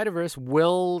Into the Spider-Verse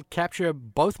will capture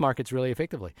both markets really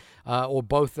effectively, or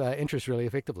both interests really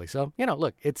effectively. So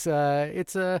look, it's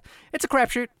a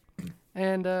crapshoot.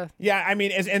 And yeah, I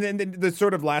mean, and then the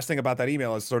sort of last thing about that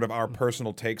email is sort of our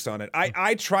personal takes on it.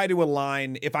 I try to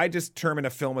align, if I determine a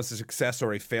film as a success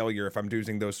or a failure, if I'm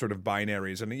using those sort of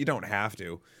binaries, I mean, you don't have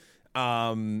to.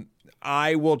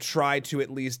 I will try to at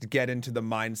least get into the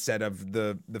mindset of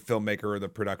the filmmaker or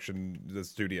the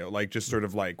studio. Like, just sort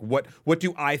of like, what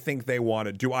do I think they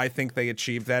wanted? Do I think they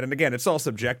achieved that? And again, it's all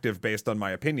subjective based on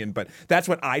my opinion, but that's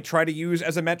what I try to use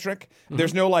as a metric. Mm-hmm.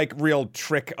 There's no like real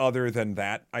trick other than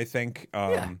that, I think.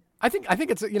 Yeah. I think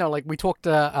it's, like we talked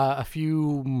a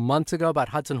few months ago about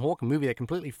Hudson Hawk, a movie that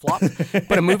completely flopped,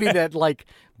 but a movie that like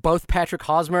both Patrick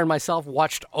Hosmer and myself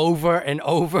watched over and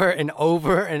over and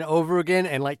over and over again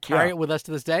and like carry it with us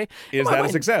to this day. Is that a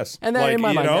success? And then in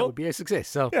my mind, that would be a success.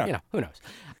 So, who knows?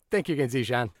 Thank you again,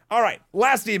 Zishan. All right,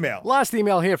 last email. Last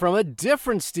email here from a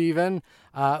different Steven,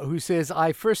 who says,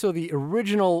 I first saw the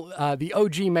original, the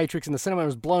OG Matrix in the cinema and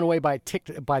was blown away by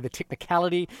the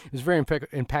technicality. It was very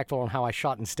impactful on how I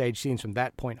shot and staged scenes from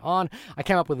that point on. I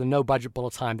came up with a no-budget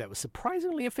bullet time that was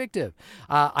surprisingly effective.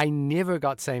 I never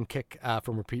got same kick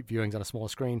from repeat viewings on a smaller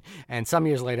screen, and some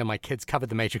years later, my kids covered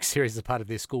the Matrix series as part of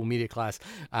their school media class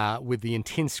with the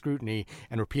intense scrutiny,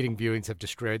 and repeating viewings have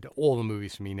destroyed all the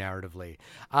movies for me narratively.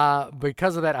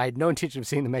 Because of that, I had no intention of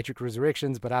seeing The Matrix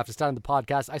Resurrections, but after starting the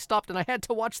podcast, I stopped and I had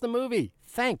to watch the movie.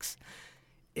 Thanks.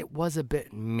 It was a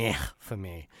bit meh for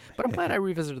me, but I'm glad I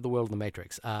revisited the world of The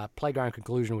Matrix. Playground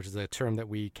conclusion, which is a term that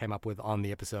we came up with on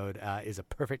the episode, is a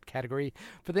perfect category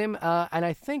for them, and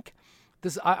I think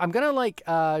this. I'm gonna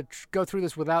go through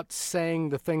this without saying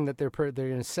the thing that they're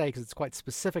gonna say because it's quite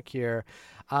specific here,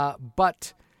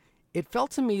 but. It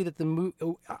felt to me that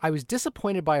I was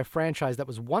disappointed by a franchise that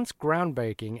was once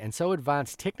groundbreaking and so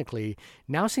advanced technically,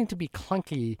 now seemed to be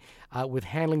clunky with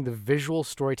handling the visual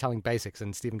storytelling basics.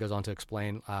 And Stephen goes on to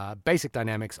explain basic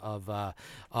dynamics of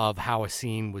how a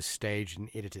scene was staged and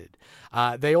edited.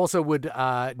 They also would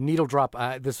needle drop.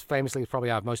 This famously is probably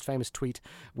our most famous tweet,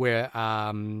 where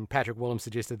Patrick Willem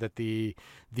suggested that the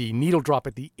needle drop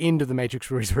at the end of The Matrix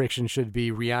Resurrection should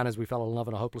be Rihanna's "We Fell in Love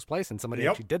in a Hopeless Place," and somebody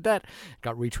actually did that.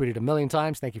 Got retweeted a million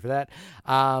times. Thank you for that.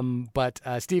 But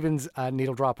Steven's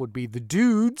needle drop would be The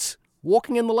Dudes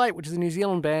Walking in the Light, which is a New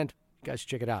Zealand band. You guys should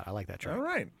check it out. I like that track. All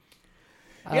right.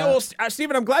 Yeah, well,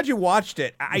 Stephen, I'm glad you watched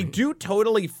it. I do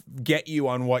totally get you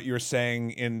on what you're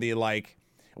saying in the like.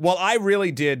 Well, I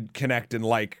really did connect and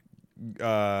like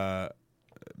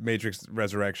Matrix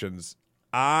Resurrections.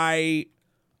 I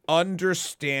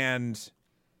understand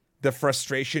the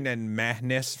frustration and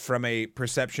madness from a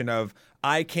perception of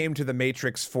I came to the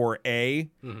Matrix for A,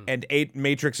 and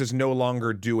Matrix is no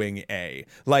longer doing A.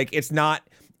 Like it's not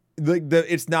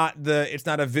it's not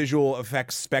a visual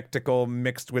effects spectacle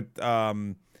mixed with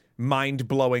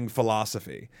mind-blowing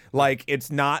philosophy. Like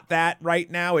it's not that right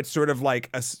now. It's sort of like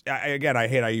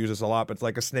I use this a lot, but it's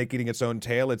like a snake eating its own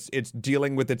tail. It's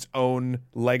dealing with its own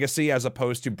legacy as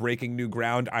opposed to breaking new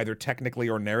ground either technically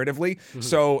or narratively.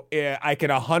 So I can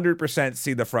 100%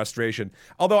 see the frustration.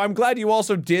 Although I'm glad you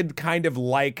also did kind of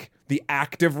like the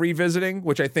active revisiting,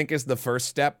 which I think is the first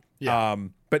step. Yeah.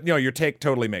 But your take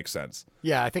totally makes sense.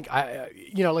 Yeah, I think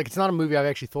it's not a movie I've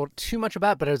actually thought too much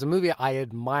about, but it was a movie I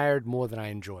admired more than I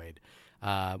enjoyed,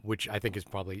 which I think is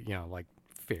probably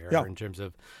fair in terms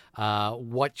of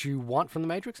what you want from The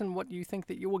Matrix and what you think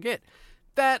that you will get.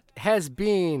 That has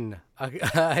been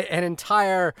an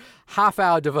entire half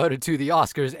hour devoted to the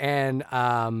Oscars and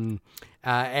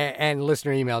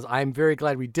listener emails. I'm very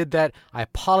glad we did that. I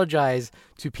apologize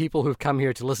to people who've come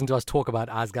here to listen to us talk about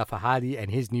Asghar Farhadi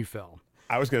and his new film.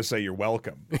 I was going to say you're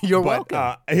welcome. You're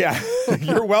welcome. Yeah,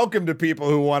 you're welcome to people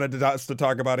who wanted us to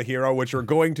talk about a hero, which we're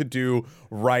going to do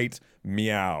right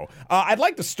meow. I'd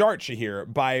like to start,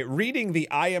 Shahir, by reading the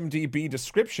IMDb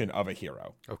description of a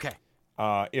hero. Okay.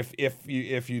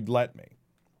 If you'd let me.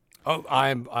 Oh,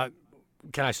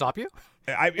 can I stop you?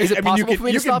 Is it possible for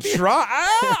me to stop you? Try.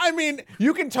 I mean,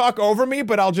 you can talk over me,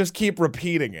 but I'll just keep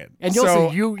repeating it. And also,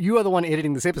 you are the one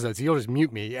editing this episode, so you'll just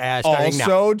mute me. Starting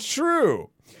now. Also true.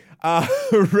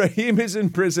 Rahim is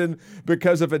in prison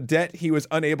because of a debt he was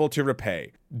unable to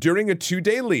repay. During a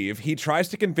 2-day leave, he tries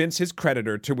to convince his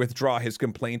creditor to withdraw his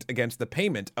complaint against the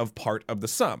payment of part of the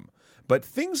sum. But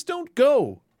things don't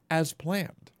go as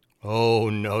planned. Oh,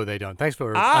 no, they don't. Thanks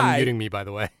for unmuting me, by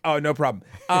the way. Oh, no problem.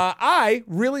 I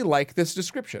really like this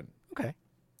description. Okay.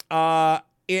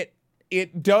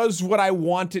 It does what I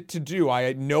want it to do.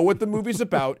 I know what the movie's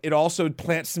about. It also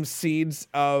plants some seeds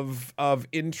of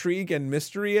intrigue and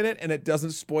mystery in it, and it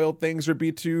doesn't spoil things or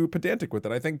be too pedantic with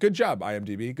it. I think good job,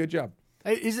 IMDb. Good job.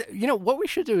 What we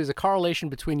should do is a correlation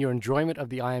between your enjoyment of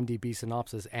the IMDb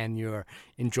synopsis and your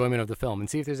enjoyment of the film, and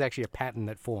see if there's actually a pattern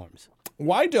that forms.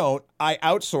 Why don't I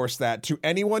outsource that to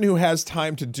anyone who has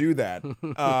time to do that,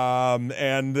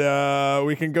 and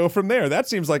we can go from there. That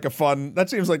seems like a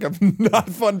not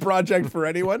fun project for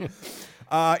anyone.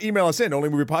 Email us in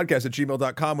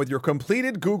onlymoviepodcast@gmail.com with your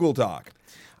completed Google Doc.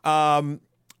 A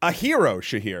hero,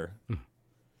 Shahir.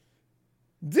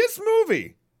 This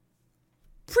movie.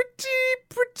 Pretty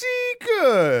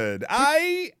good.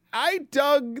 I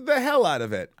dug the hell out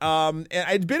of it. And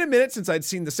it'd been a minute since I'd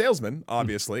seen The Salesman,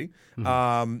 obviously.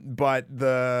 But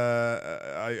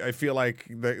I feel like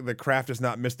the craft has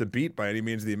not missed a beat by any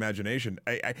means of the imagination.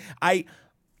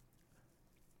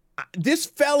 This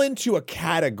fell into a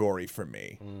category for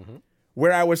me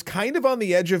where I was kind of on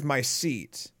the edge of my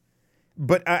seat.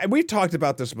 But we've talked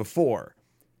about this before.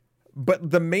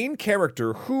 But the main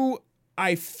character, who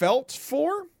I felt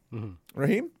for,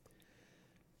 Rahim,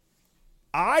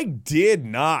 I did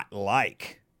not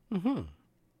like. And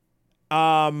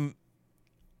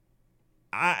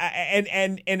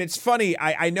it's funny.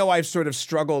 I know I've sort of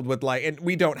struggled with and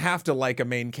we don't have to like a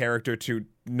main character to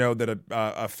know that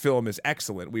a film is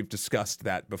excellent. We've discussed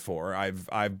that before. I've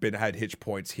had hitch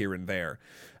points here and there,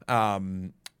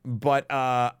 but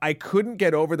I couldn't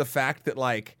get over the fact that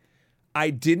I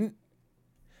didn't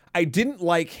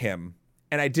like him.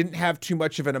 And I didn't have too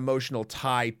much of an emotional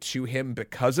tie to him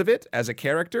because of it as a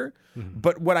character.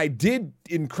 But what I did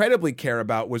incredibly care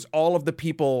about was all of the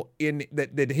people in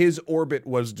that his orbit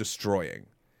was destroying.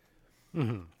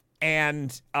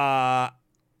 And so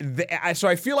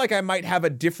I feel like I might have a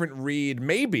different read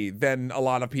maybe than a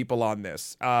lot of people on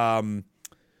this.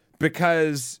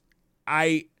 Because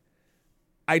I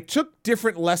took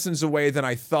different lessons away than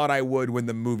I thought I would when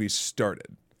the movie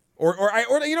started. Or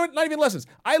you know what? Not even lessons.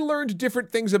 I learned different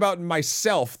things about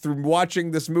myself through watching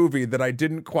this movie that I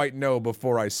didn't quite know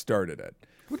before I started it.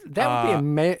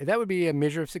 That would be a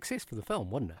measure of success for the film,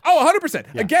 wouldn't it? Oh, 100%.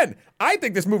 Yeah. Again, I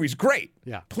think this movie's great.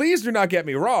 Yeah. Please do not get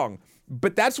me wrong.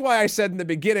 But that's why I said in the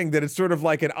beginning that it's sort of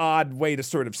like an odd way to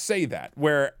sort of say that.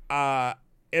 Where, and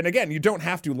again, you don't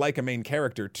have to like a main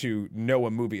character to know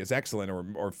a movie is excellent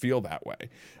or feel that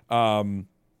way.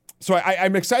 So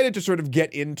I'm excited to sort of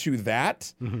get into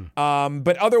that.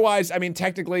 But otherwise, I mean,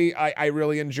 technically, I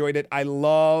really enjoyed it. I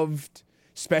loved,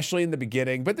 especially in the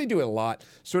beginning, but they do it a lot,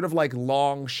 sort of like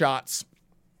long shots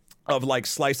of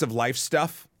slice of life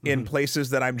stuff in places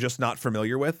that I'm just not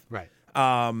familiar with. Right.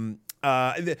 And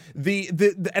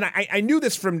I knew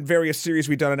this from various series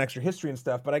we've done on Extra History and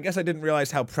stuff, but I guess I didn't realize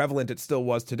how prevalent it still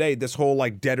was today. This whole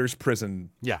debtor's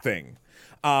prison thing,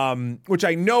 which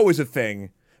I know is a thing.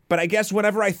 But I guess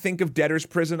whenever I think of debtor's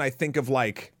prison, I think of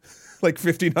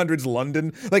 1500s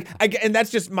London. And that's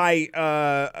just my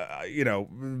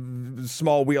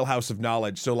small wheelhouse of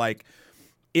knowledge. So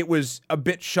it was a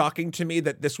bit shocking to me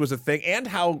that this was a thing, and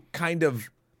how kind of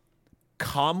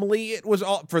calmly it was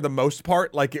all, for the most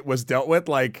part, it was dealt with.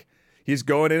 He's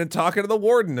going in and talking to the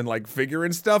warden and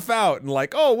figuring stuff out and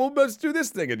oh, well, let's do this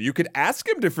thing, and you could ask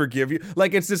him to forgive you.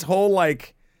 It's this whole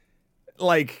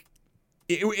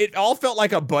It all felt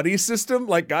like a buddy system,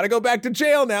 gotta go back to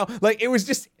jail now. It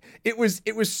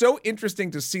was so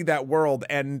interesting to see that world,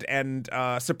 and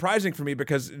surprising for me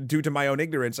because due to my own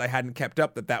ignorance, I hadn't kept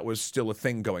up that was still a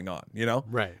thing going on, you know?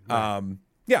 Right.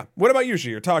 Yeah. What about you,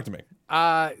 Shahir? Talk to me.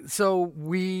 So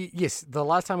the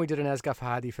last time we did an Asghar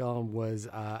Farhadi film was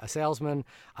A Salesman.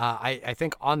 I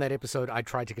think on that episode, I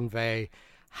tried to convey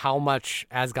how much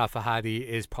Asghar Farhadi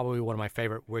is probably one of my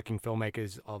favorite working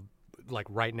filmmakers of like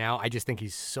right now. I just think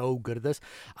he's so good at this.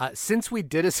 Since we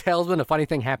did A Salesman, a funny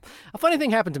thing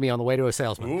happened to me on the way to A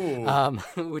Salesman,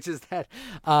 which is that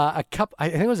I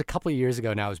think it was a couple of years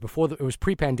ago now. It was it was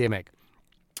pre-pandemic.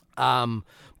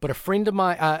 But a friend of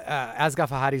mine, Asghar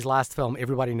Farhadi's last film,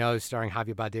 Everybody Knows, starring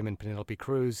Javier Bardem and Penelope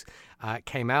Cruz,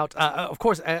 came out. Of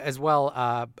course, as well,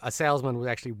 A Salesman was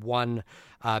actually won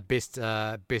best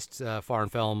foreign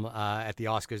film at the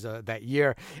Oscars that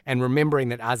year. And remembering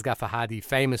that Asghar Farhadi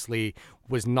famously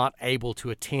was not able to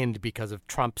attend because of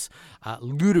Trump's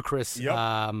ludicrous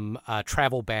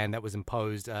travel ban that was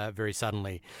imposed very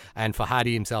suddenly. And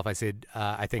Farhadi himself, I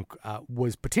think,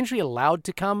 was potentially allowed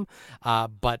to come,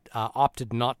 but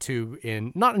opted not to,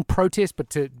 not in protest, but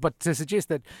to suggest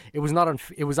that it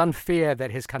was unfair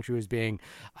that his country was being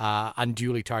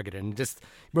unduly targeted. And just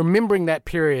remembering that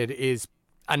period is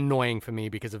annoying for me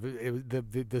because of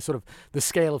the sort of the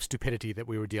scale of stupidity that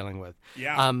we were dealing with.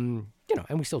 Yeah. And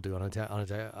we still do on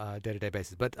a day-to-day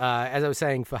basis. But as I was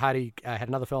saying, Farhadi had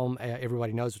another film,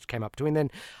 Everybody Knows, which came up between then.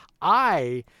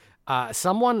 A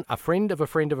friend of a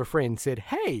friend of a friend said,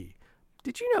 "Hey,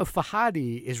 did you know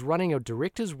Farhadi is running a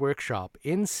director's workshop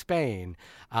in Spain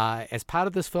as part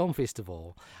of this film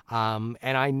festival? And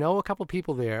I know a couple of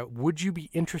people there. Would you be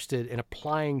interested in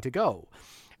applying to go?"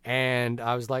 And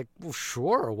I was like, "Well,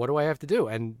 sure. What do I have to do?"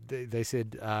 And they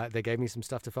said, they gave me some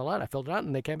stuff to fill out. I filled it out,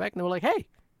 and they came back and they were like, "Hey,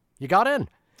 you got in."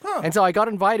 Huh. And so I got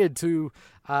invited to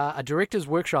a director's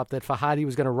workshop that Farhadi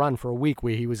was going to run for a week,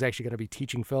 where he was actually going to be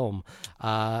teaching studies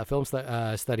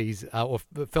or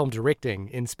film directing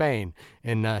in Spain,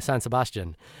 in San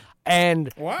Sebastian.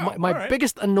 And my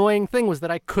biggest annoying thing was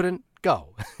that I couldn't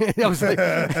go. I was like,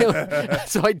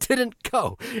 so I didn't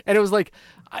go. And it was like,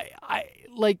 I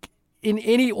in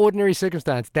any ordinary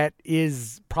circumstance, that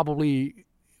is probably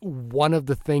one of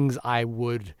the things I'm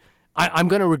going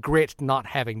to regret not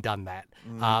having done that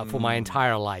for my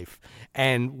entire life.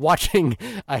 And watching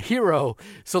A Hero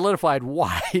solidified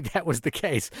why that was the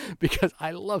case, because I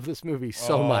love this movie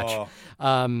so much.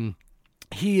 I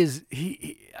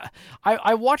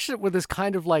watched it with this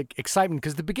kind of like excitement,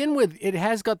 because to begin with, it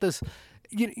has got this,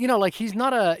 like he's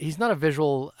not a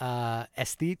visual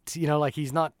aesthete, like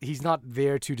he's not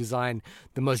there to design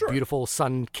the most beautiful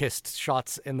sun-kissed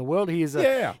shots in the world. He is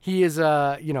in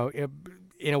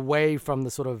a way from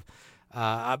the sort of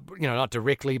not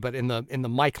directly, but in the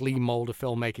Mike Leigh mold of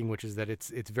filmmaking, which is that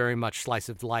it's very much slice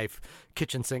of life,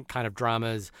 kitchen sink kind of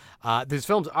dramas. These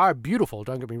films are beautiful,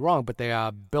 don't get me wrong, but they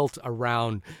are built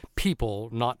around people,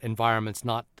 not environments,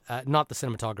 not the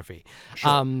cinematography.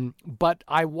 Sure. But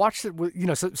I watched it with,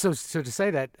 so to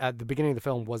say that at the beginning of the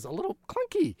film was a little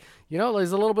clunky,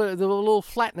 there's a little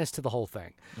flatness to the whole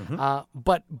thing. Mm-hmm.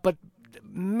 But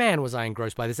man, was I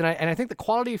engrossed by this. And I think the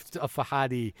quality of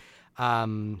Farhadi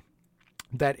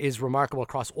that is remarkable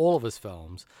across all of his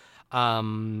films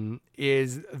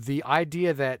is the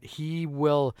idea that he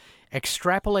will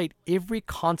extrapolate every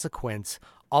consequence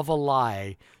of a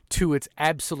lie to its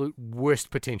absolute worst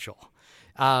potential.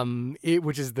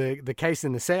 Which is the case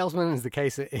in The Salesman, is the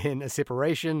case in A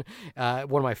Separation.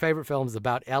 One of my favorite films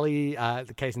about Ellie,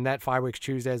 the case in that, Fireworks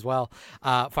Tuesday as well,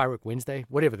 Firework Wednesday,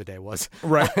 whatever the day was.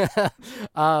 Right.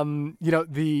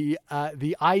 The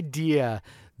idea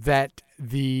that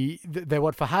that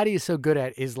what Farhadi is so good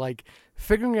at is like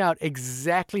figuring out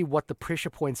exactly what the pressure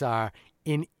points are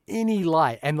in any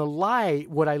lie. And the lie,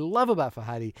 what I love about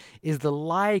Farhadi is the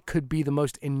lie could be the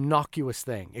most innocuous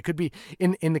thing. It could be,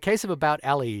 in the case of About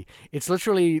Ellie, it's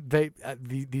literally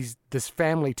this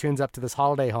family turns up to this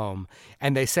holiday home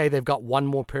and they say they've got one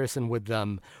more person with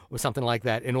them or something like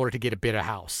that in order to get a better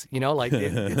house.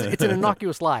 It's an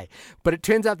innocuous lie. But it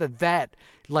turns out that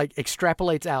like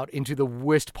extrapolates out into the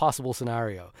worst possible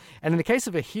scenario. And in the case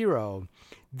of A Hero,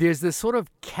 there's this sort of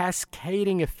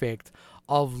cascading effect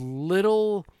of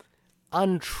little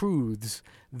untruths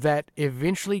that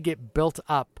eventually get built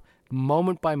up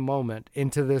moment by moment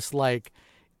into this like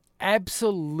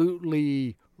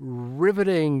absolutely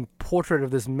riveting portrait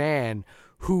of this man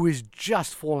who is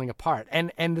just falling apart.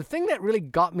 And the thing that really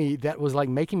got me, that was like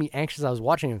making me anxious as I was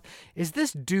watching him, is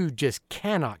this dude just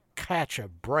cannot catch a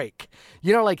break.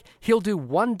 Like he'll do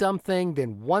one dumb thing,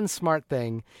 then one smart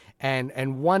thing,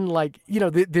 and one like,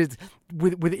 there's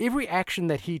with every action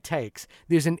that he takes,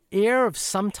 there's an air of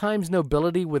sometimes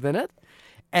nobility within it.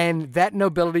 And that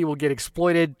nobility will get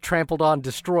exploited, trampled on,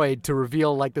 destroyed to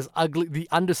reveal like this ugly, the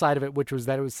underside of it, which was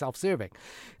that it was self-serving.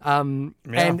 And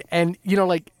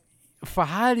like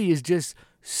Farhadi is just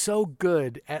so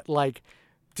good at like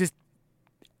just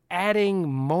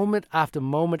adding moment after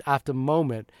moment after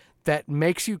moment that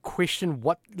makes you question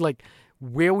what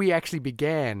where we actually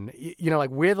began, like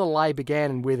where the lie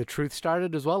began and where the truth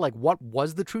started as well. Like, what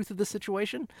was the truth of the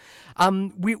situation?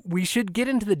 We should get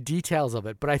into the details of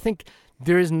it, but I think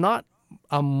there is not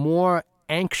a more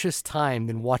anxious time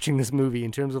than watching this movie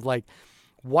in terms of like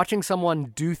watching someone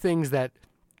do things that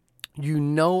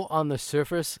on the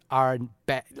surface are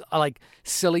like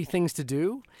silly things to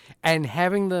do, and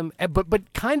having them,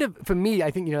 but kind of for me, I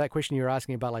think that question you're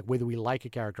asking about like whether we like a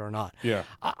character or not. Yeah,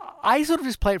 I sort of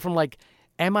just play it from like,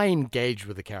 am I engaged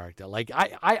with the character? Like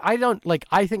I don't like.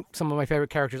 I think some of my favorite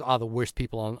characters are the worst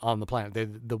people on the planet. They're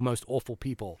the most awful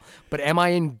people. But am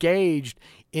I engaged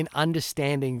in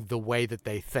understanding the way that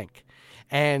they think?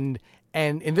 And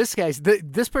in this case,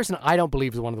 this person I don't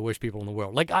believe is one of the worst people in the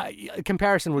world. Like a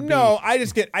comparison would be no. I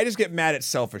just get mad at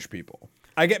selfish people.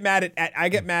 I get mad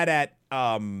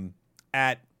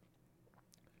at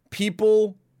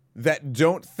people that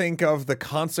don't think of the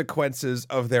consequences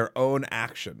of their own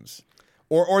actions,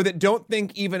 or that don't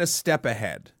think even a step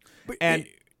ahead. And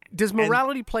does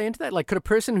morality play into that? Like, could a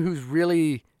person who's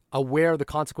really aware of the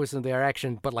consequences of their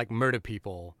action but like murder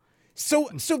people? So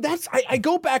that's I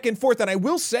go back and forth, and I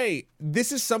will say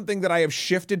this is something that I have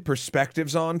shifted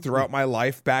perspectives on throughout my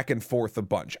life, back and forth a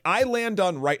bunch. I land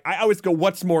on I always go,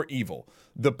 what's more evil?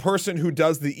 The person who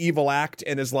does the evil act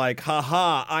and is like,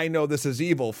 haha, I know this is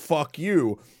evil, fuck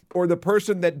you. Or the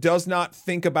person that does not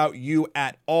think about you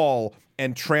at all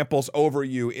and tramples over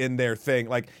you in their thing.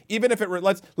 Like, even if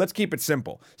let's keep it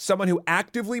simple. Someone who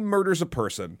actively murders a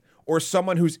person, or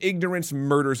someone whose ignorance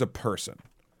murders a person.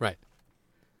 Right.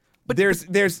 But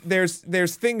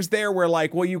there's things there where,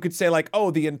 like, well, you could say like, oh,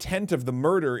 the intent of the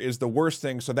murder is the worst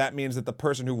thing, so that means that the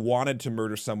person who wanted to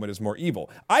murder someone is more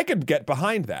evil. I could get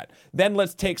behind that. Then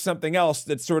let's take something else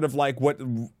that's sort of like what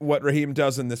Raheem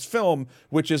does in this film,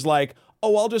 which is like,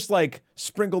 oh, I'll just like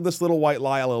sprinkle this little white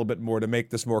lie a little bit more to make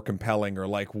this more compelling, or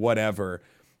like whatever.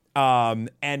 And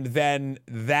then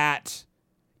that,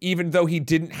 even though he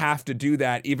didn't have to do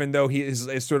that, even though he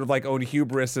is sort of like own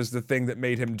hubris is the thing that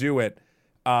made him do it.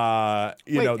 In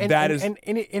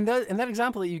that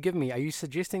example that you give me, are you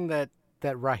suggesting that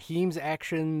Raheem's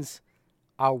actions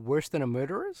are worse than a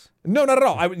murderer's? No, not at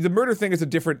all. The murder thing is a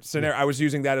different scenario. I was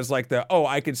using that as like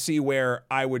I could see where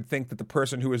I would think that the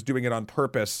person who is doing it on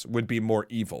purpose would be more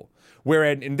evil. Where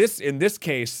in this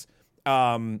case,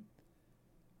 like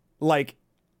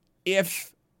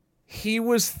if he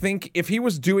was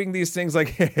doing these things like,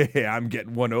 hey, I'm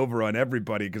getting one over on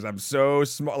everybody because I'm so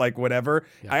smart, like whatever.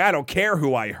 Yeah. I don't care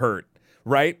who I hurt,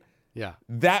 right? Yeah.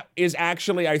 That is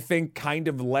actually, I think, kind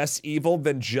of less evil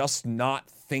than just not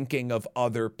thinking of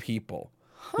other people.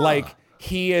 Huh. Like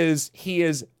he is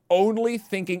only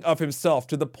thinking of himself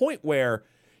to the point where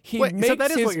he makes so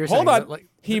that is what you're hold saying. on. Like,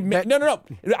 No.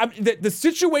 The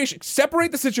situation.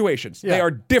 Separate the situations. Yeah. They are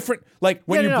different. Like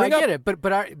when I bring up, get it.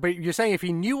 But you're saying if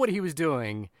he knew what he was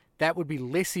doing, that would be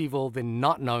less evil than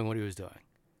not knowing what he was doing.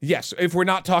 Yes, if we're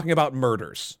not talking about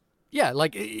murders. Yeah,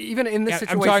 like even in this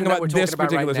situation, I'm talking that about we're this talking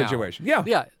particular about right situation. Now.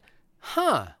 Yeah.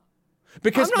 Huh.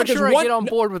 Because I'm not sure I get on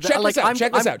board with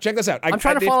that. Check this out. I'm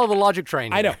trying to follow the logic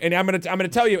train. I know, and I'm gonna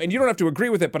tell you, and you don't have to agree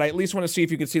with it, but I at least want to see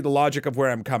if you can see the logic of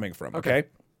where I'm coming from. Okay.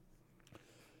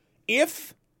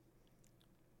 If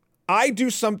I do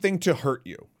something to hurt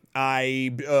you,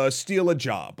 I steal a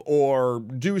job or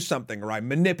do something, or I'm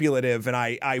manipulative and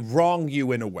I wrong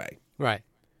you in a way. Right.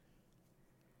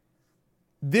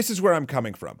 This is where I'm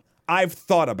coming from. I've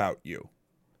thought about you.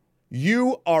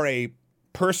 You are a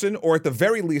person, or at the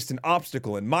very least an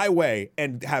obstacle in my way,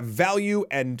 and have value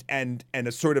and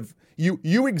a sort of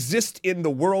you exist in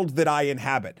the world that I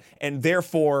inhabit, and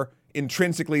therefore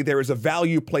intrinsically there is a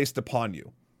value placed upon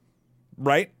you.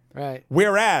 Right? Right.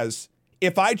 Whereas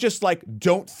if I just like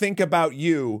don't think about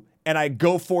you and I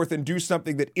go forth and do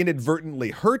something that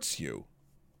inadvertently hurts you,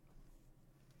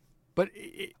 but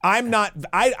I'm not,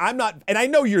 and I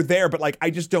know you're there, but like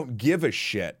I just don't give a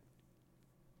shit.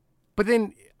 But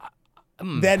then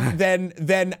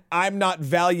I'm not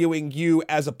valuing you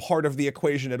as a part of the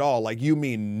equation at all. Like you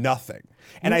mean nothing.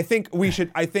 And I think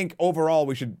overall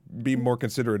we should be more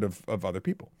considerate of other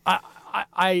people.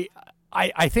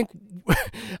 I think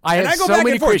I have so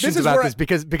many questions about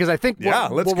this because I think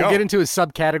what we'll get into is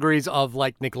subcategories of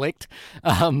like neglect,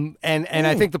 and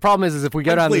I think the problem is if we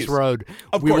go down this road,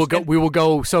 we will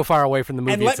go so far away from the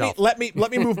movie itself. Let me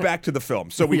move back to the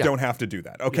film so we don't have to do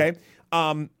that. Okay.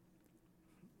 Yeah.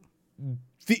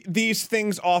 These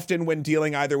things often, when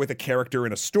dealing either with a character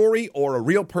in a story or a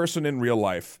real person in real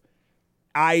life,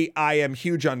 I am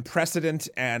huge on precedent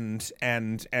and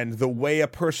the way a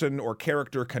person or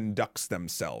character conducts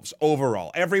themselves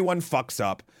overall. Everyone fucks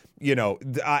up, you know.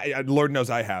 Lord knows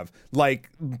I have. Like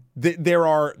there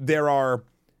are.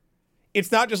 It's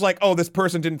not just like, oh, this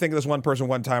person didn't think of this one person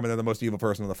one time and they're the most evil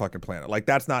person on the fucking planet. Like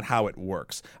that's not how it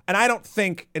works. And I don't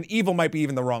think, and evil might be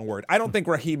even the wrong word. I don't think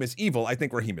Raheem is evil. I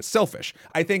think Raheem is selfish.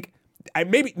 I think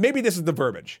maybe this is the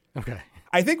verbiage. Okay.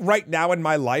 I think right now in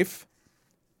my life,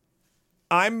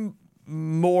 I'm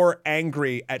more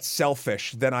angry at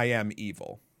selfish than I am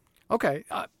evil. Okay,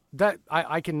 that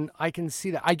I can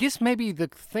see that. I guess maybe the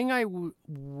thing I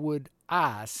would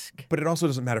ask, But it also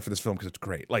doesn't matter for this film because it's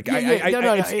great. Like no, I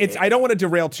don't want to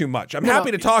derail too much. I'm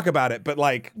happy to talk about it, but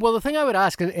like, well, the thing I would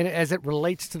ask, and as it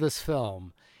relates to this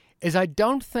film, is I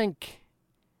don't think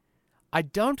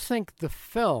the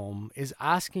film is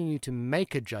asking you to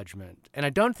make a judgment, and I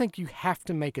don't think you have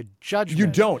to make a judgment. You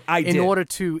don't. In order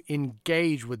to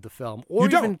engage with the film or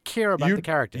even care about the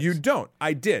characters. You don't.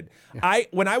 I did. Yeah.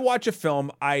 When I watch a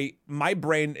film, my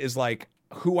brain is like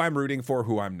who I'm rooting for,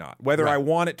 who I'm not. Whether I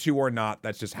want it to or not,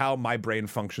 that's just how my brain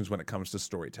functions when it comes to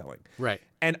storytelling. Right.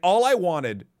 And all I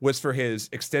wanted was for his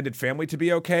extended family to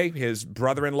be okay, his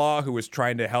brother-in-law who was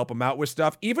trying to help him out with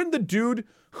stuff, even the dude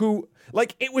who,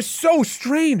 like, it was so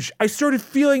strange. I started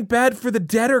feeling bad for the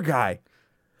debtor guy.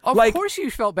 Of course you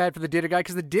felt bad for the debtor guy,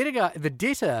 because the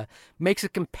debtor makes a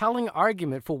compelling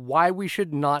argument for why we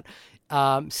should not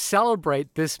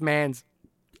celebrate this man's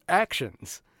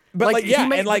actions. But like, he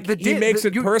makes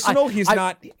it personal.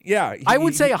 I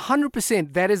would say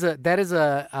 100%. That is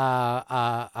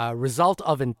a result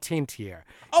of intent here.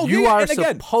 Oh, you yeah, are and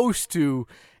again, supposed to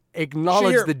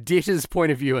acknowledge the debtor's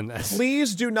point of view in this.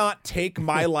 Please do not take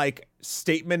my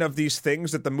statement of these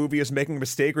things that the movie is making a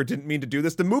mistake or didn't mean to do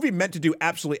this. The movie meant to do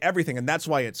absolutely everything, and that's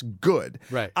why it's good.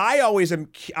 Right. I always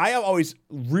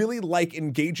really like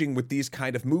engaging with these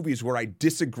kind of movies where I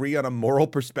disagree on a moral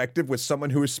perspective with someone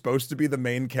who is supposed to be the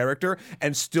main character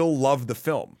and still love the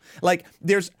film.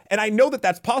 And I know that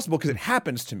that's possible because it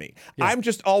happens to me. Yeah. I'm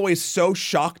just always so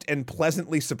shocked and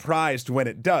pleasantly surprised when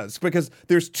it does, because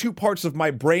there's two parts of my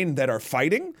brain that are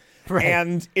fighting. Right.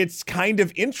 And it's kind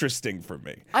of interesting for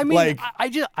me. I mean, I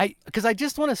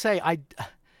just want to say,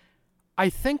 I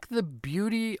think the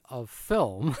beauty of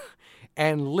film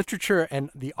and literature and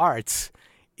the arts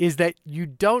is that you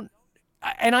don't.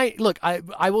 And I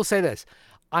will say this.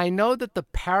 I know that the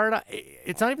paradigm.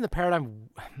 It's not even the paradigm.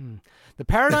 The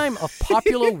paradigm of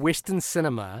popular Western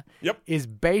cinema is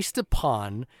based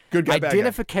upon good guy,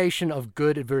 identification of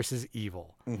good versus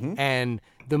evil. Mm-hmm. And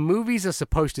the movies are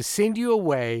supposed to send you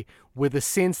away with a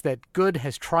sense that good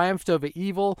has triumphed over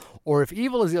evil, or if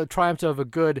evil has triumphed over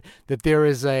good, that there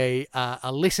is a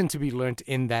lesson to be learned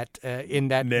in that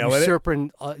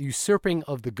usurping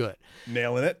of the good.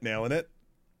 Nailing it.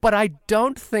 But I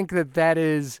don't think that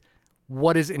is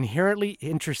what is inherently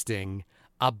interesting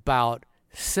about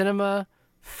cinema,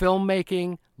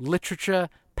 filmmaking, literature,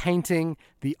 painting,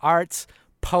 the arts,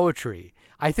 poetry.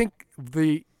 I think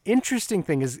the interesting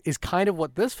thing is kind of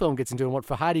what this film gets into, and what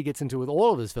Farhadi gets into with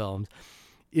all of his films,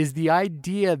 is the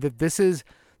idea that this is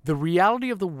the reality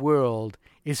of the world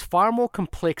is far more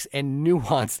complex and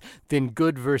nuanced than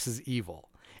good versus evil.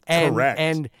 Correct.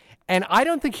 And I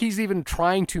don't think he's even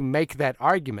trying to make that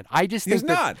argument. I just think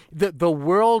that the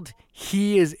world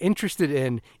he is interested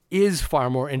in is far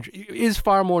more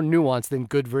nuanced than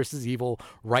good versus evil,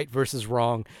 right versus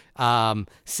wrong,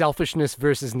 selfishness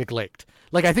versus neglect.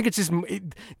 Like, I think it's just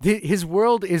his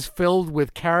world is filled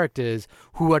with characters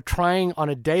who are trying on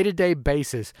a day-to-day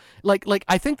basis. Like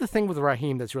I think the thing with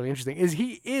Raheem that's really interesting is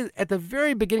he is at the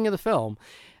very beginning of the film.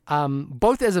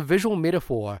 Both as a visual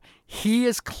metaphor, he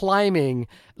is climbing,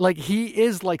 he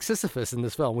is like Sisyphus in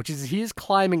this film, which is he is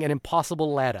climbing an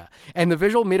impossible ladder. And the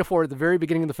visual metaphor at the very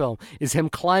beginning of the film is him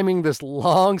climbing this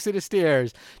long set of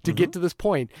stairs to get to this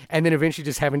point, and then eventually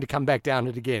just having to come back down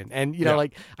it again. And,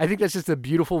 I think that's just a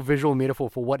beautiful visual metaphor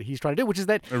for what he's trying to do, which is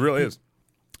that... It really is.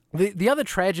 The other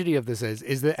tragedy of this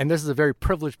is that, and this is a very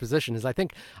privileged position, is I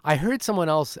think I heard someone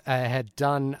else had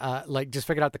done, just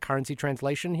figured out the currency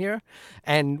translation here,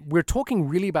 and we're talking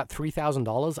really about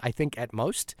 $3,000, I think, at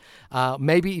most,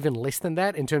 maybe even less than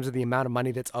that in terms of the amount of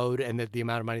money that's owed and the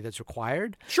amount of money that's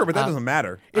required. Sure, but that doesn't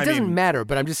matter. It doesn't matter,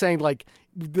 but I'm just saying,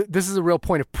 this is a real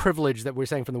point of privilege that we're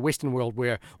saying from the Western world,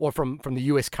 or from the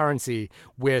U.S. currency,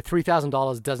 where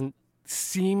 $3,000 doesn't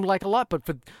seem like a lot, but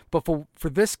for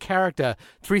this character,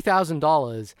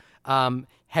 $3,000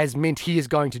 has meant he is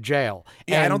going to jail.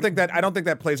 Yeah, and I don't think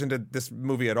that plays into this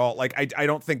movie at all. I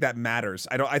don't think that matters.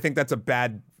 I think that's a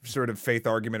bad sort of faith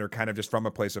argument, or kind of just from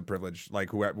a place of privilege,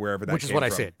 wherever that. Which is what I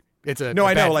said. It's a No, a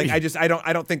I know. bad Like, thing.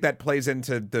 I don't think that plays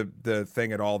into the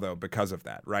thing at all, though, because of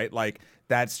that, right? Like,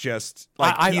 that's just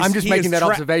like I'm just he making is that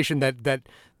observation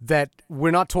that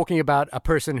we're not talking about a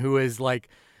person who is like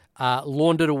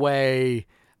laundered away,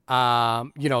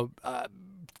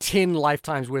 10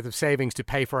 lifetimes worth of savings to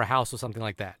pay for a house or something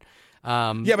like that.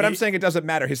 Yeah, but I'm saying it doesn't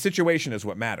matter. His situation is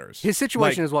what matters. His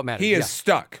situation is what matters, He is yeah.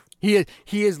 stuck. He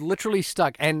is literally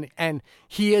stuck, and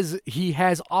he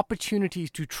has opportunities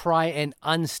to try and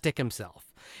unstick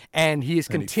himself, and he is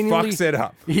continually fucks it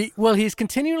up. He's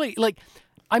continually like,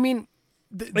 I mean,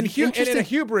 And in a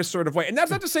hubris sort of way. And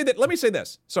that's not to say that, let me say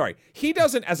this. Sorry. He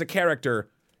doesn't, as a character,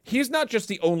 he's not just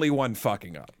the only one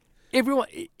fucking up.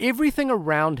 Everything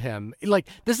around him, like,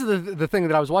 this is the thing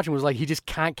that I was watching, was like he just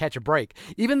can't catch a break.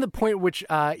 Even the point at which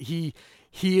he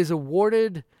is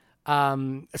awarded.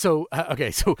 So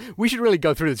we should really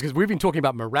go through this because we've been talking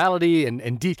about morality and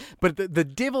but the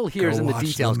devil here is in the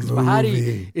details, because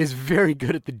Fahadi is very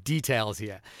good at the details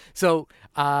here. So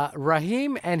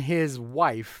Raheem and his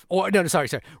wife,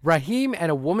 Raheem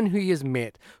and a woman who he has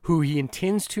met, who he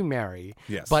intends to marry,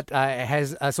 Yes. but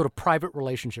has a sort of private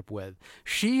relationship with.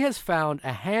 She has found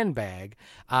a handbag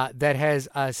that has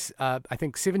I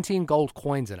think 17 gold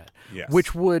coins in it, Yes.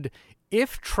 which would,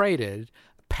 if traded,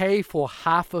 pay for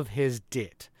half of his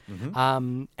debt.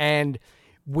 And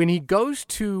when he goes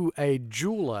to a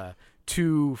jeweler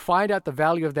to find out the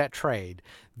value of that trade,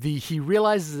 he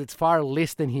realizes it's far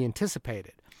less than he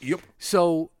anticipated. Yep.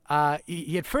 So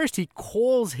at first he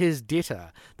calls his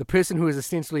debtor, the person who has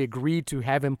essentially agreed to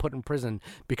have him put in prison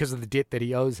because of the debt that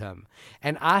he owes him,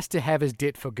 and asks to have his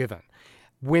debt forgiven.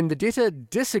 When the debtor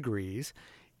disagrees,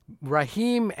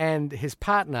 Raheem and his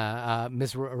partner,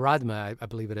 Ms. Radma, I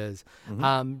believe it is,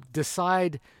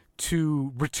 decide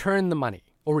to return the money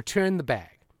or return the bag.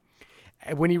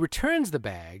 And when he returns the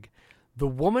bag, the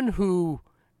woman who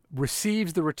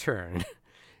receives the return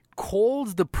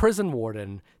calls the prison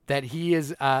warden that he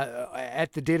is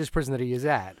at the debtor's prison that he is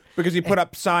at. Because he put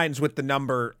up signs with the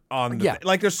number on the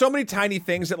like, there's so many tiny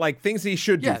things that, like, things he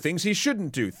should do, Yes. things he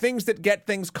shouldn't do, things that get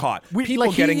things caught, people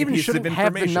Like, getting he even pieces of shouldn't have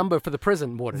information. the number for the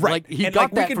prison warden. Right. Like, he And, got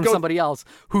like, we that could from go- somebody else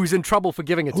who's in trouble for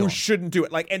giving it to Who him. shouldn't do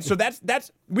it. Like, and so that's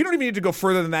we don't even need to go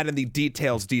further than that in the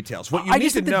details. What you I need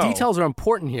just to think know. the details are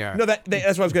important here. No, that's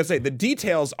what I was going to say. The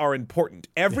details are important.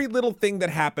 Every little thing that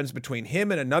happens between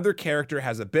him and another character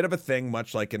has a bit of a thing,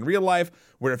 much like in real life,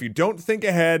 where if you don't think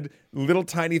ahead, little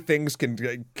tiny things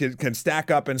can stack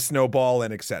up and snowball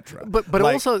and etc. But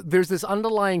Like, also there's this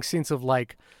underlying sense of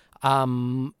like,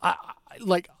 I'm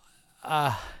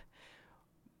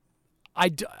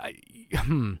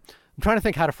trying to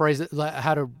think how to phrase it,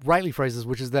 how to rightly phrase this,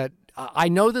 which is that I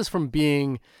know this from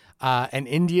being an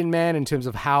Indian man in terms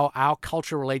of how our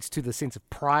culture relates to the sense of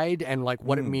pride and like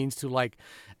what it means to like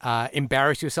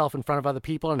embarrass yourself in front of other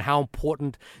people and how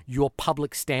important your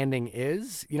public standing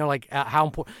is. You know, like how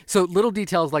important. So little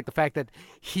details like the fact that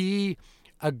he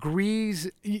agrees,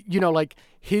 like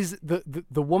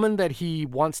the woman that he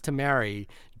wants to marry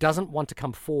doesn't want to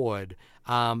come forward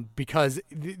because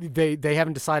they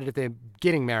haven't decided if they're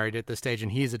getting married at this stage,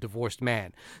 and he's a divorced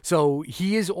man. So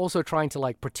he is also trying to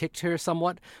like protect her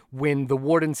somewhat when the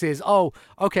warden says, "Oh,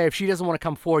 okay, if she doesn't want to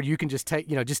come forward, you can just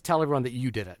just tell everyone that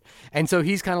you did it." And so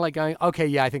he's kind of like going, "Okay,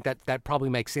 yeah, I think that probably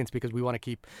makes sense because we want to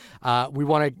keep,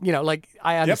 like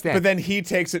I understand." But then he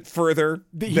takes it further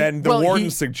than the warden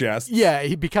suggests. Yeah,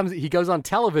 he goes on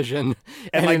television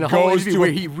And, like, in a whole goes interview to where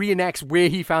a- he reenacts where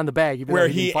he found the bag, even Where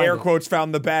though he he didn't find air it. quotes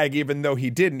found the bag, even though he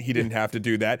didn't. He didn't have to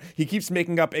do that. He keeps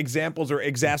making up examples or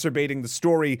exacerbating the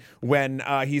story when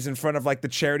he's in front of like the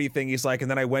charity thing. He's like,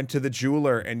 and then I went to the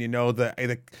jeweler, and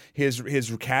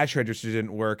his cash register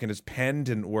didn't work, and his pen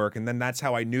didn't work, and then that's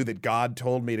how I knew that God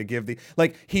told me to give the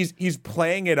like. He's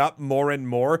playing it up more and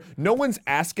more. No one's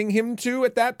asking him to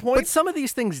at that point. But some of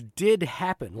these things did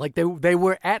happen. Like they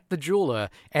were at the jeweler,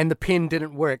 and the pen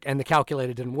didn't work, and the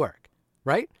calculator didn't work.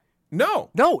 Right? No,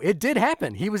 it did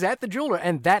happen. He was at the jeweler,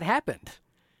 and that happened.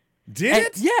 did And-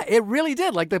 it? Yeah, it really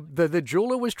did. Like the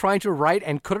jeweler was trying to write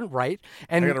and couldn't write.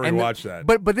 And I gotta rewatch that.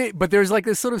 But there's like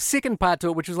this sort of second part to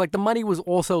it, which was like the money was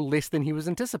also less than he was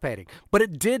anticipating. But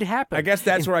it did happen. I guess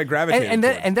that's where I gravitated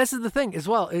towards. And this is the thing as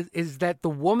well is that the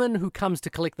woman who comes to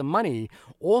collect the money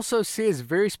also says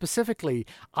very specifically,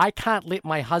 I can't let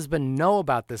my husband know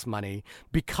about this money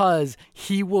because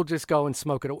he will just go and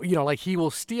smoke it. Like he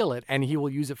will steal it and he will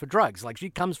use it for drugs. Like she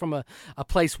comes from a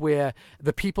place where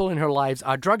the people in her lives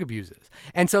are drug abusers.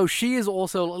 And so she is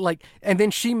also like, and then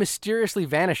she mysteriously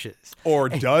vanishes. Or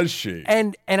does she?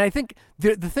 And I think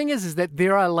the thing is that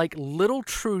there are like little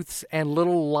truths and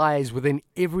little lies within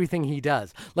everything he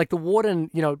does. Like the warden,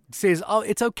 says, "Oh,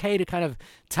 it's okay to kind of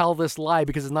tell this lie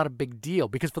because it's not a big deal.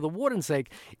 Because for the warden's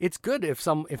sake, it's good if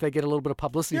they get a little bit of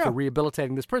publicity for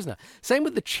rehabilitating this prisoner." Same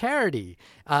with the charity.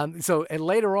 And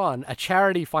later on, a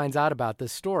charity finds out about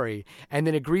this story and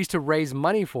then agrees to raise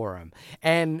money for him,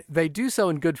 and they do so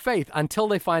in good faith until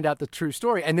they find out the true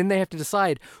story, and then they have to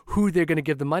decide who they're going to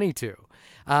give the money to.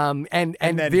 And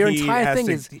their entire thing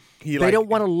is they don't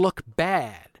want to look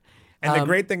bad. And the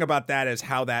great thing about that is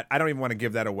how that, I don't even want to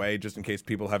give that away just in case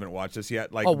people haven't watched this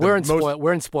yet. Like, we're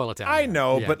in spoiler town. I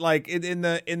know, but like in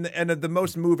the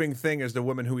most moving thing is the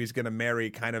woman who he's going to marry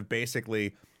kind of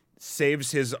basically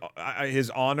saves his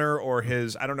honor, or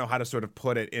his, I don't know how to sort of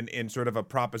put it, in sort of a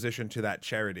proposition to that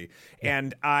charity.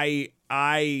 And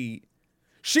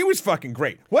she was fucking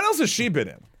great. What else has she been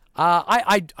in?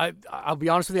 I'll be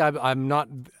honest with you.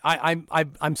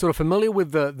 I'm sort of familiar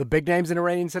with the big names in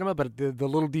Iranian cinema, but the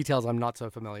little details I'm not so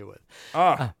familiar with.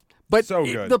 But so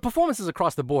good. The performances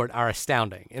across the board are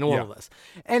astounding in all of this.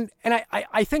 And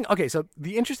I think, okay, so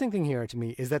the interesting thing here to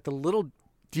me is that the little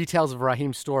details of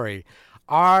Rahim's story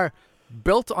are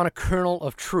built on a kernel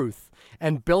of truth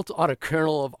and built on a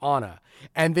kernel of honor.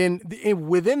 And then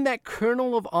within that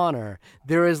kernel of honor,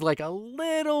 there is like a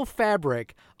little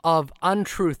fabric of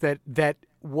untruth that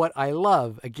what I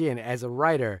love, again, as a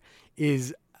writer,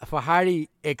 is Farhadi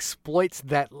exploits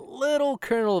that little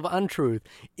kernel of untruth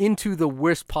into the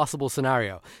worst possible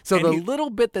scenario. So the little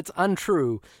bit that's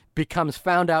untrue becomes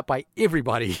found out by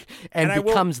everybody and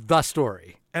becomes the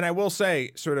story. And I will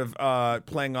say, sort of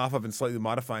playing off of and slightly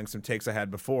modifying some takes I had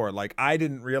before, like I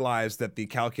didn't realize that the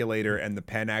calculator and the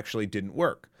pen actually didn't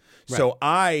work. Right. So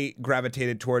I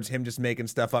gravitated towards him just making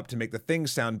stuff up to make the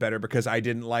things sound better because I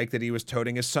didn't like that he was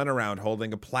toting his son around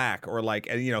holding a plaque, or like,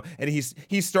 and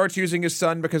he starts using his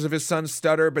son because of his son's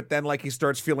stutter, but then like he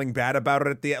starts feeling bad about it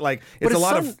at the end. Like it's a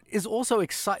lot of is also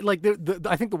excited. Like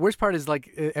I think the worst part is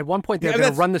like at one point they're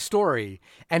going to run the story,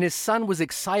 and his son was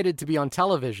excited to be on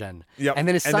television, and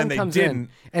then his son comes in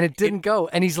and it didn't go,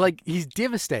 and he's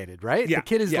devastated, right? The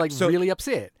kid is really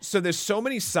upset. So there's so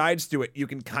many sides to it. You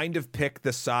can kind of pick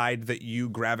the side that you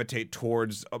gravitate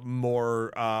towards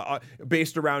more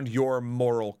based around your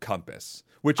moral compass,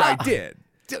 which I did.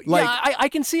 Like, I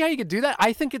can see how you could do that.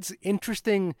 I think it's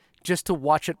interesting just to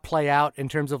watch it play out in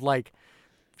terms of like,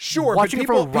 watching it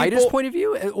from a writer's point of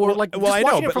view, or like just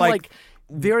watching it from like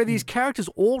there are these characters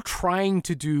all trying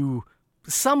to do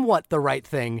somewhat the right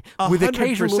thing with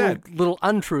occasional little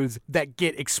untruths that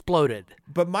get exploded.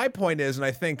 But my point is, and I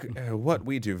think what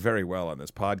we do very well on this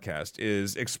podcast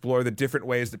is explore the different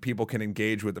ways that people can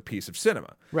engage with a piece of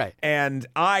cinema. Right. And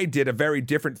I did a very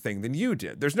different thing than you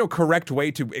did. There's no correct way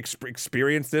to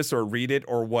experience this or read it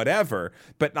or whatever,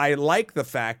 but I like the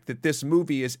fact that this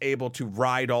movie is able to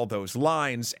ride all those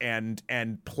lines and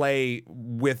play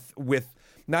with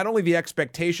not only the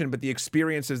expectation, but the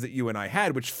experiences that you and I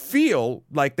had, which feel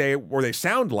like they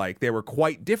sound like they were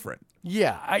quite different.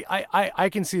 Yeah, I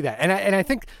can see that. And I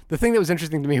think the thing that was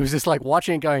interesting to me was just like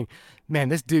watching it going, man,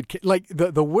 this dude, like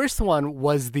the worst one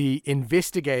was the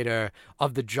investigator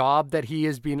of the job that he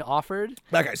has been offered.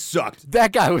 That guy sucked.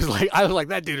 That guy was like, I was like,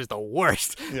 that dude is the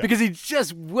worst because he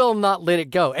just will not let it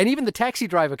go. And even the taxi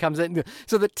driver comes in.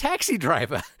 So the taxi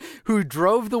driver who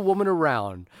drove the woman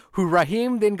around, who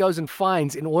Rahim then goes and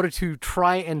finds in order to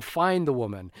try and find the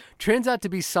woman, turns out to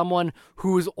be someone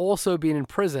who has also been in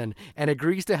prison and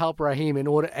agrees to help Rahim in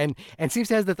order and seems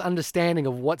to have this understanding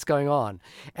of what's going on.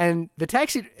 And the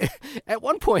taxi at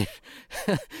one point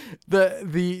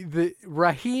the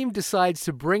Rahim decides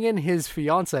to bring in his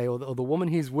fiance or the woman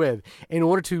he's with in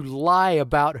order to lie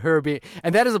about her being,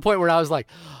 and that is the point where I was like,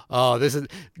 oh, this is,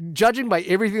 judging by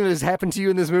everything that has happened to you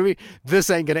in this movie, this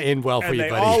ain't gonna end well for you,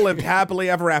 buddy. And they all lived happily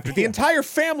ever after. The entire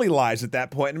family lies at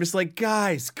that point, and I'm just like,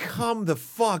 guys, come the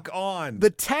fuck on. The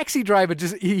taxi driver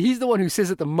he's the one who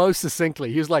says it the most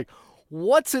succinctly. He was like,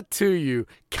 what's it to you?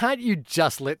 Can't you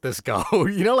just let this go?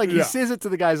 He says it to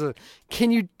the guys,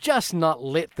 can you just not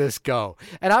let this go?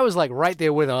 And I was like right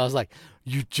there with him. I was like,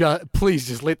 please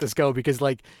just let this go, because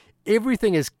like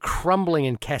everything is crumbling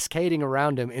and cascading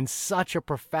around him in such a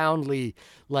profoundly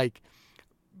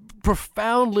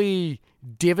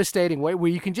devastating way,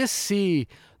 where you can just see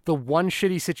the one the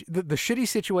shitty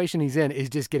situation he's in is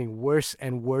just getting worse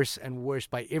and worse and worse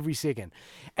by every second.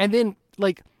 And then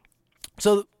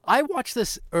so I watched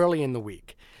this early in the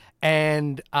week,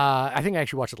 and I think I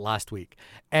actually watched it last week.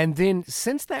 And then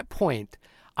since that point,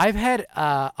 I've had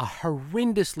a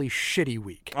horrendously shitty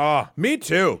week. Me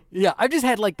too. Yeah, I've just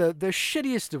had like the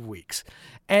shittiest of weeks.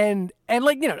 And And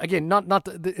like, again,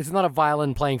 it's not a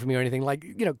violin playing for me or anything. Like,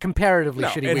 comparatively No,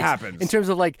 shitty it weeks happens. in terms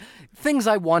of like things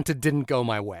I wanted didn't go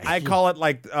my way. I call it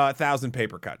like 1,000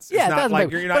 paper cuts. It's Yeah, not 1,000 like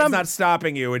paper- you're but not. It's not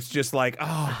stopping you. It's just like,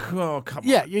 come on.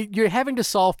 Yeah, you're having to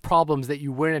solve problems that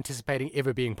you weren't anticipating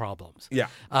ever being problems. Yeah.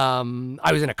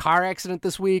 I was in a car accident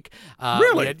this week.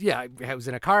 Really? I was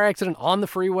in a car accident on the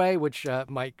freeway, which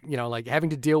like having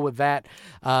to deal with that.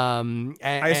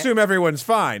 I assume everyone's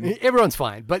fine. Everyone's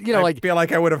fine, but I feel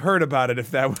like I would have heard about it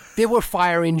if that. There were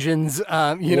fire engines.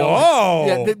 Whoa!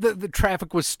 Yeah, the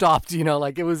traffic was stopped.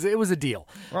 Like it was a deal.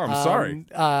 Oh, I'm sorry.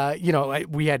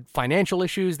 We had financial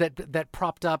issues that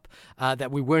propped up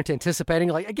that we weren't anticipating.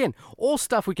 Like again, all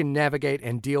stuff we can navigate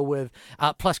and deal with.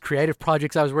 Plus creative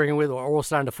projects I was working with are all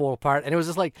starting to fall apart, and it was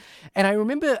just like. And I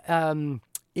remember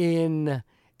in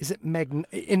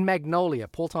Magnolia,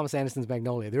 Paul Thomas Anderson's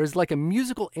Magnolia, there is like a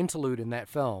musical interlude in that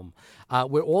film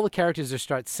where all the characters just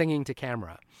start singing to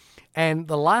camera. And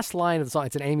the last line of the song,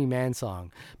 it's an Amy Mann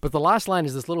song, but the last line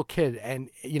is this little kid, and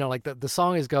like the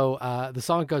song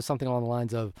goes something along the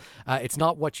lines of, "It's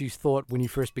not what you thought when you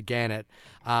first began it,"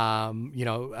 and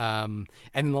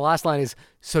then the last line is,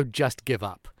 "So just give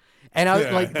up." And I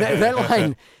like that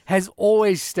line has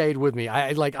always stayed with me.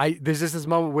 There's just this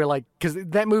moment where because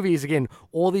that movie is again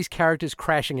all these characters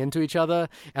crashing into each other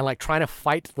and like trying to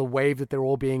fight the wave that they're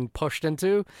all being pushed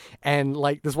into, and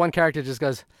like this one character just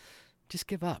goes, "Just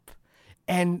give up."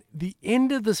 And the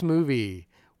end of this movie,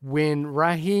 when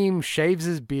Raheem shaves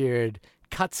his beard,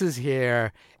 cuts his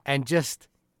hair, and just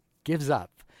gives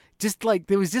up, just like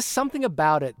there was just something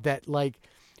about it that like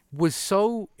was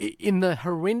so in the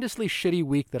horrendously shitty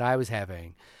week that I was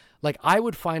having. Like I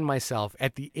would find myself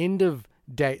at the end of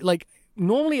day, like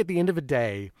normally at the end of a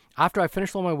day, after I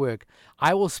finish all my work,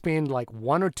 I will spend like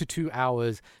 1 or 2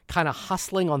 hours kind of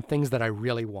hustling on things that I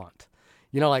really want.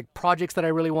 Like projects that I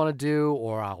really want to do,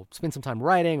 or I'll spend some time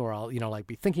writing, or I'll, like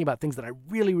be thinking about things that I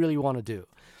really, really want to do.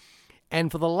 And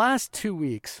for the last 2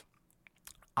 weeks,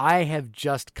 I have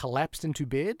just collapsed into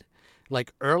bed,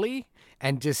 like early,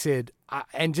 and just said,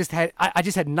 I just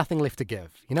had nothing left to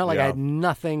give. I had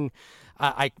nothing.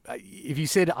 If you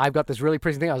said I've got this really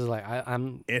pressing thing, I was like,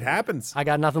 It happens. I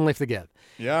got nothing left to give.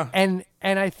 Yeah. And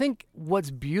I think what's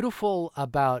beautiful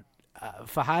about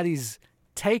Farhadi's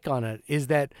take on it is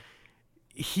that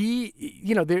he,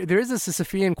 there is a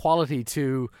Sisyphean quality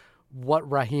to what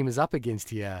Raheem is up against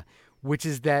here, which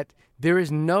is that there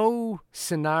is no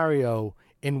scenario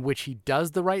in which he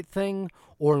does the right thing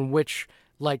or in which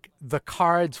like the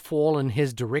cards fall in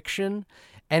his direction.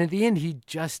 And at the end, he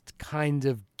just kind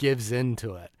of gives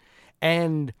into it.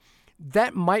 And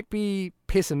that might be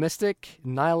pessimistic,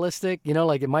 nihilistic,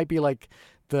 like it might be like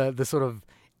the sort of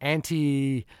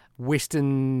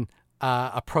anti-Western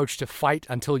approach to fight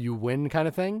until you win kind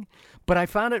of thing. But I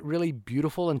found it really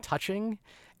beautiful and touching.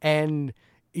 And,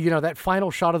 that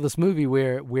final shot of this movie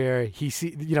where he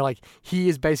he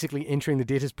is basically entering the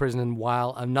debtor's prison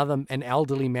while an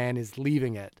elderly man is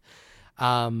leaving it.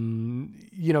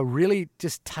 Really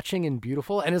just touching and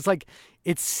beautiful. And it's like,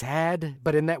 it's sad,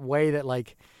 but in that way that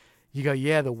like, you go,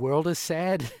 yeah, the world is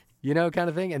sad, kind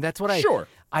of thing. And that's what I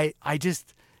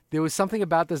just, there was something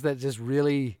about this that just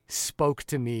really spoke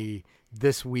to me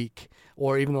this week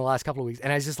or even the last couple of weeks.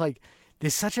 And I was just like,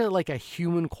 there's such a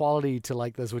human quality to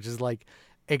like this, which is like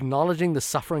acknowledging the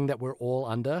suffering that we're all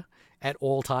under at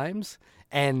all times.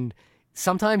 And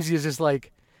sometimes you're just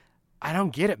like, I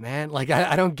don't get it, man. Like,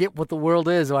 I don't get what the world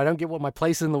is, or I don't get what my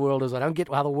place in the world is, or I don't get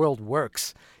how the world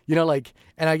works. And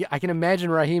I can imagine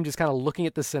Raheem just kind of looking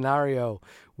at the scenario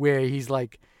where he's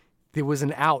like, there was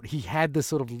an out. He had this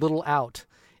sort of little out,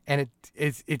 and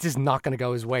it's just not going to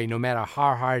go his way, no matter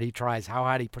how hard he tries, how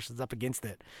hard he pushes up against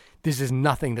it. There's just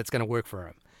nothing that's going to work for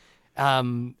him. I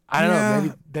don't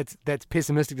know. Maybe that's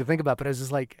pessimistic to think about, but I was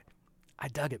just like, I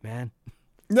dug it, man.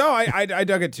 No, I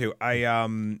dug it too. I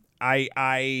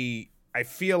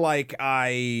feel like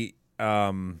I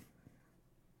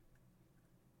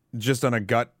just on a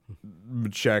gut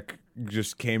check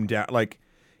just came down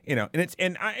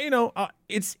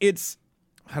it's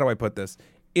how do I put this?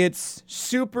 It's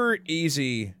super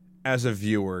easy as a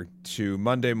viewer to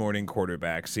Monday morning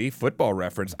quarterback. See, football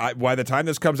reference. By the time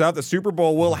this comes out, the Super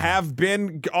Bowl will have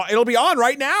been. It'll be on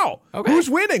right now. Okay. Who's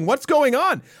winning? What's going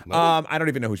on? I don't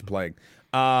even know who's playing.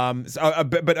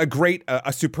 But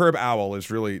a superb owl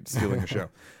is really stealing the show.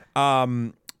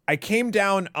 I came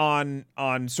down on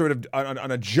sort of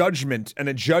on a judgment and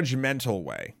a judgmental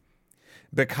way,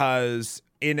 because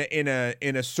in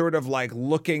a sort of like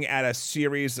looking at a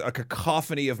series, a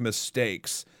cacophony of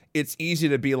mistakes it's easy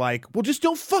to be like, well, just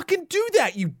don't fucking do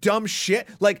that, you dumb shit.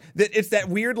 Like that, it's that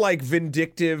weird, like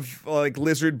vindictive, like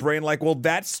lizard brain. Like, well,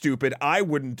 that's stupid. I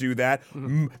wouldn't do that.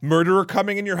 Murderer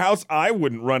coming in your house, I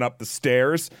wouldn't run up the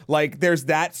stairs. Like, there's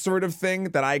that sort of thing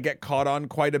that I get caught on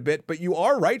quite a bit. But you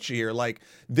are right, Shahir. Like,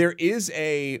 there is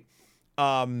a,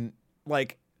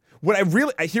 like.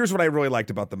 Here's what I really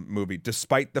liked about the movie,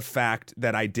 despite the fact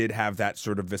that I did have that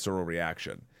sort of visceral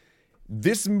reaction.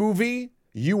 This movie,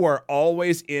 you are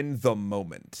always in the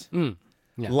moment. Yeah.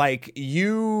 Like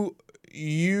you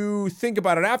think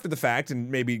about it after the fact and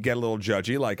maybe get a little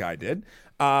judgy like I did.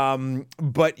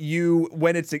 But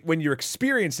when you're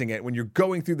experiencing it, when you're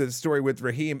going through the story with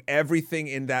Raheem, everything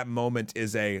in that moment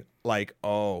is a like,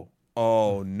 oh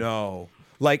no.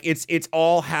 Like, it's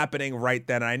all happening right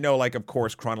then. And I know, like, of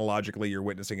course, chronologically you're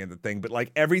witnessing the thing, but,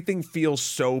 like, everything feels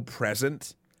so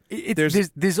present.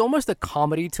 There's almost a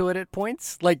comedy to it at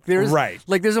points. Like, there's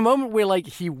a moment where, like,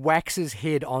 he whacks his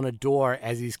head on a door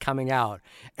as he's coming out,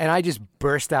 and I just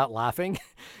burst out laughing.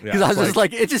 Because I was just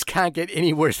like, it just can't get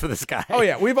any worse for this guy. Oh,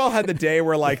 yeah. We've all had the day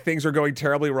where, like, things are going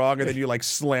terribly wrong, and then you, like,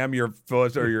 slam your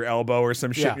foot or your elbow or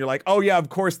some shit, and you're like, oh, yeah, of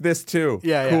course, this too.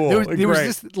 Yeah, cool. There was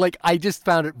just, like, I just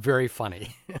found it very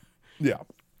funny. Yeah.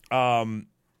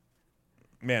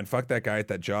 Man, fuck that guy at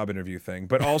that job interview thing.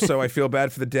 But also, I feel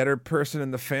bad for the deader person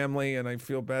and the family, and I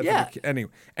feel bad for the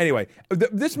Anyway,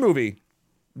 this movie,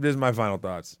 this is my final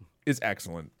thoughts, is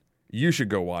excellent. You should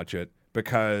go watch it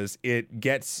because it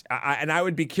gets... and I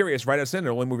would be curious, write us in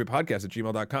at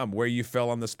onlymoviepodcast@gmail.com where you fell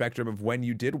on the spectrum of when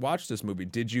you did watch this movie.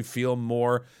 Did you feel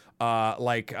more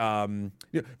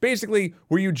basically,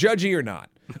 were you judgy or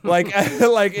not?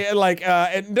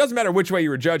 It doesn't matter which way you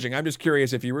were judging. I'm just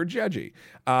curious if you were judgy,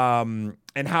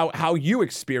 and how you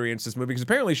experienced this movie. Because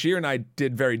apparently, Shahir and I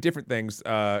did very different things,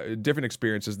 different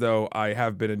experiences. Though I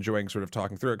have been enjoying sort of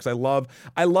talking through it because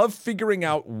I love figuring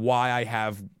out why I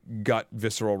have gut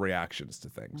visceral reactions to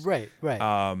things. Right.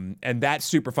 And that's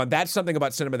super fun. That's something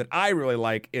about cinema that I really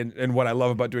like, and what I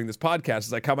love about doing this podcast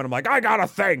is I come in, I'm like, I got a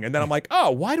thing, and then I'm like,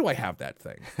 oh, why do I have that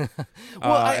thing?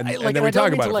 And then we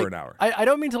talk about it for an hour. I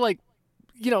don't mean to like,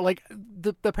 like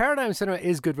the paradigm of cinema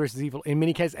is good versus evil in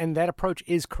many cases, and that approach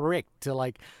is correct to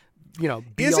like,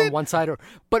 be on one side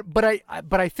but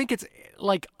I think it's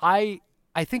like I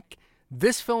think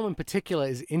this film in particular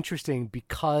is interesting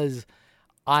because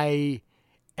I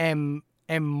am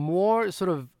more sort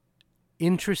of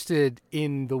interested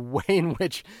in the way in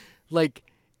which like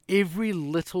every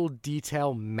little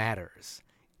detail matters.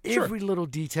 Sure. Every little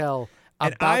detail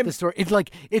about the story. It's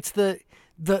like it's the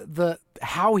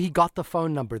how he got the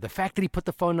phone number, the fact that he put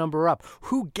the phone number up,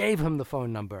 who gave him the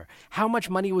phone number, how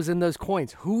much money was in those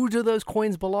coins, who do those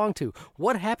coins belong to,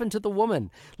 what happened to the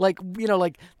woman, like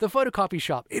the photocopy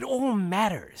shop. It all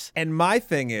matters. And my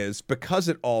thing is, because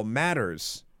it all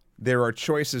matters, there are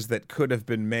choices that could have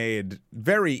been made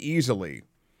very easily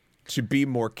to be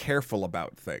more careful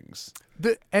about things.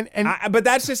 But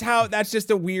that's just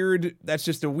a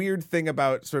weird thing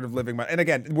about sort of living. And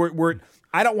again,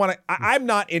 I'm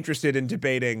not interested in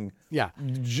debating. Yeah.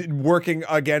 Working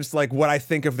against like what I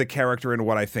think of the character and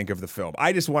what I think of the film.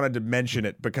 I just wanted to mention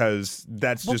it because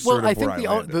that's just sort of I think where I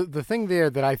landed. the thing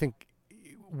there that I think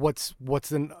what's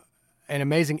an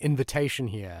amazing invitation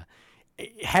here,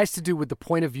 it has to do with the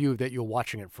point of view that you're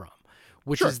watching it from,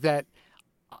 which is that.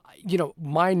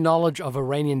 My knowledge of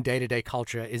Iranian day-to-day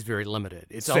culture is very limited.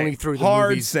 It's only through the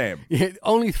movies.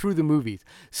 Only through the movies.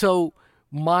 So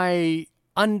my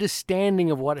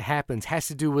understanding of what happens has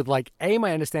to do with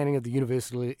my understanding of the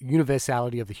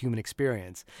universality of the human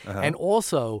experience, and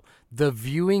also the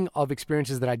viewing of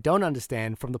experiences that I don't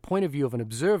understand from the point of view of an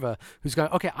observer who's going,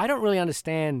 okay, I don't really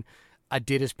understand a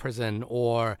debtor's prison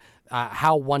or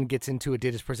how one gets into a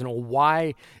debtor's prison or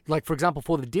why, like, for example,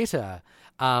 for the debtor,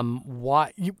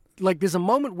 why you there's a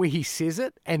moment where he says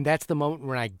it, and that's the moment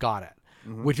when I got it,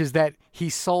 which is that he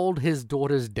sold his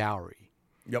daughter's dowry.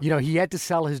 Yep. He had to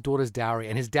sell his daughter's dowry,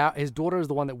 and his daughter is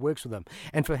the one that works with him.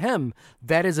 And for him,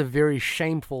 that is a very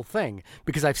shameful thing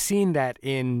because I've seen that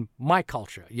in my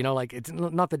culture. It's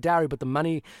not the dowry, but the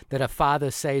money that a father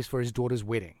saves for his daughter's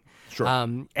wedding. Sure.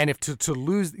 And if to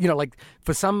lose,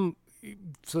 for some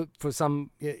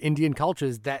Indian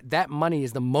cultures, that money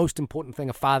is the most important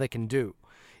thing a father can do,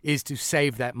 is to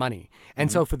save that money.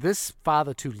 And so for this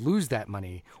father to lose that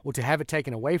money or to have it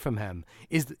taken away from him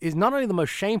is not only the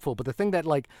most shameful, but the thing that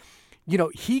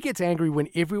he gets angry when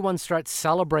everyone starts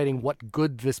celebrating what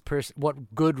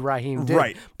good Raheem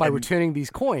did by returning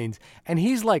these coins, and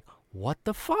he's like, what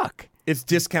the fuck? It's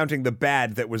discounting the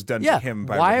bad that was done to him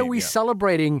by Why Raheem, are we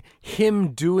celebrating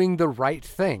him doing the right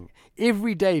thing?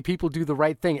 every day people do the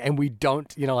right thing and we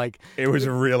don't, like It was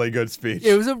a really good speech.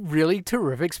 it was a really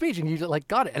terrific speech, and you like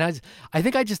got it. And I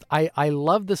think I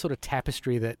love the sort of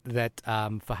tapestry that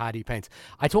Farhadi paints.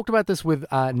 I talked about this with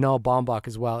Noah Baumbach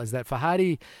as well. Is that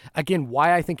Farhadi, again,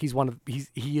 why I think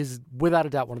he is without a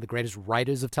doubt one of the greatest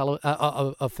writers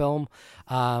of film,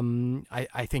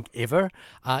 I think ever,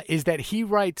 is that he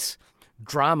writes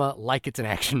drama like it's an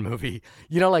action movie.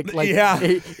 Yeah.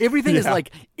 Everything is Yeah. like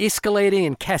escalating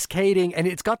and cascading, and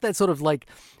it's got that sort of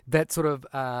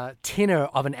tenor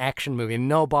of an action movie. And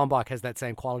Noah Baumbach has that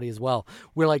same quality as well,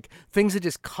 where like things are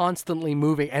just constantly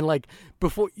moving, and like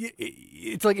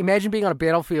it's like imagine being on a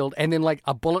battlefield and then like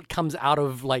a bullet comes out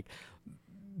of like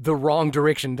the wrong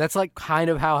direction. That's like kind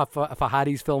of how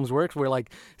Farhadi's films work, where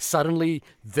like suddenly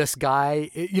this guy,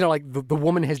 like the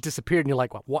woman has disappeared, and you're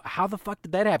like, what? How the fuck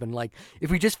did that happen? Like, if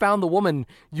we just found the woman,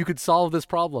 you could solve this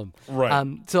problem.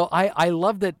 Right. So I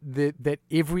love that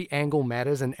every angle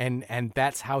matters, and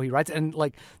that's how he writes, and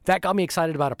like that got me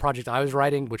excited about a project I was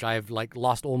writing, which I've like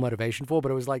lost all motivation for.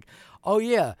 But it was like, oh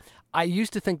yeah. I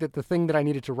used to think that the thing that I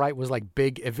needed to write was like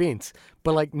big events,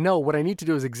 but like, no, what I need to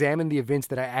do is examine the events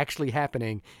that are actually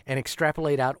happening and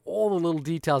extrapolate out all the little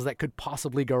details that could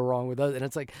possibly go wrong with those. And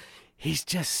it's like, he's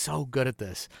just so good at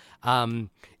this.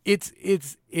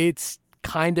 It's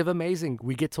kind of amazing.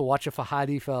 We get to watch a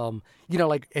Farhadi film,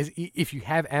 like if you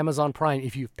have Amazon Prime,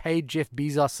 if you've paid Jeff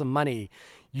Bezos some money,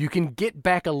 you can get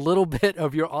back a little bit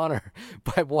of your honor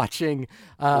by watching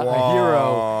A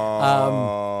Hero,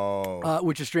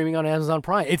 which is streaming on Amazon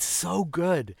Prime. It's so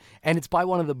good, and it's by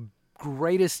one of the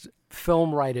greatest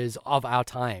film writers of our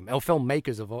time, or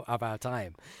filmmakers of our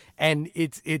time. And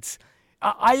it's.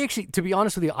 I actually, to be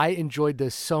honest with you, I enjoyed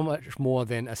this so much more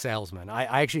than A Salesman.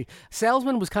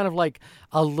 Salesman was kind of like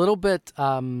a little bit,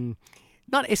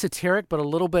 not esoteric, but a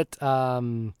little bit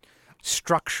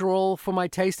structural for my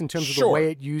taste in terms of the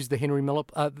way it used the Henry Miller,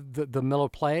 the Miller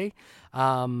play,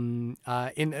 in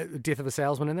Death of a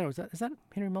Salesman. In there, is that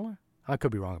Henry Miller? I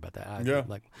could be wrong about that. Yeah.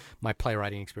 Like my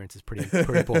playwriting experience is pretty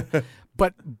poor.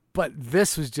 But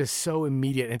this was just so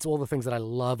immediate. And it's all the things that I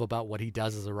love about what he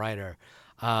does as a writer.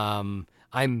 I'm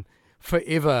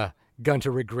forever going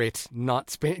to regret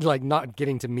not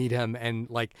getting to meet him and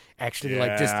like actually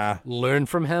like just learn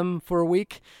from him for a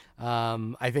week.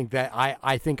 I think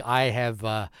I have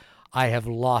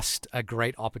lost a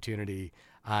great opportunity.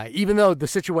 Even though the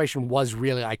situation was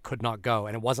really, I could not go,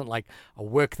 and it wasn't like a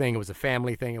work thing, it was a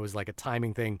family thing, it was like a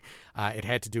timing thing. It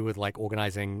had to do with like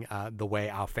organizing the way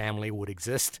our family would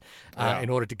exist in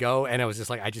order to go, and it was just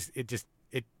like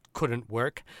it couldn't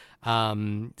work.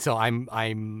 So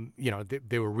I'm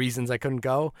there were reasons I couldn't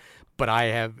go, but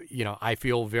I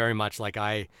feel very much like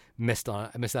I missed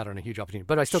out on a huge opportunity.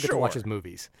 But I still get to watch his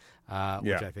movies,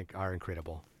 which I think are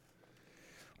incredible.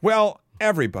 Well,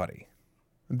 everybody,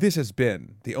 this has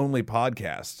been the only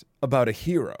podcast about a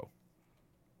hero.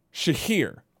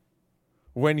 Shahir,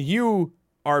 when you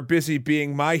are busy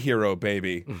being my hero,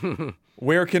 baby,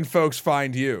 where can folks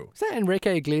find you? Is that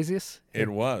Enrique Iglesias? It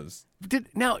was.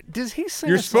 Does he sing?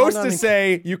 You're a song supposed to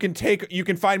say you can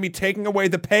find me taking away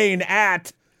the pain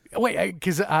at. Wait,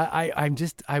 because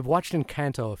I watched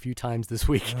Encanto a few times this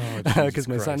week because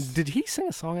my son. Did he sing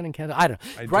a song in Encanto? I don't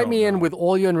know. Write me in with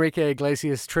all your Enrique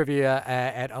Iglesias trivia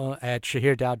at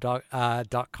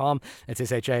shahirdaud.com. It's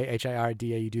SHAHIRDAUD.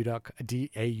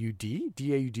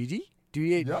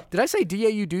 Did I say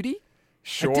D-A-U-D?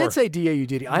 Sure. I did say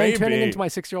D-A-U-D. I am turning Maybe. into my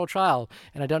 6-year-old child,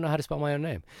 and I don't know how to spell my own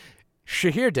name.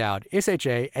 Shahir Daud,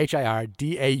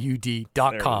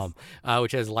 SHAHIRDAUD.com,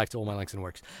 which has life to all my links and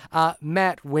works.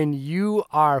 Matt, when you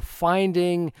are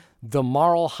finding the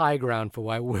moral high ground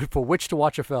for which to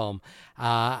watch a film,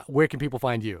 where can people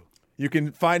find you? You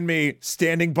can find me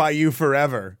standing by you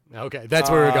forever. Okay, that's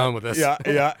where we're going with this. And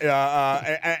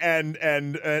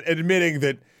admitting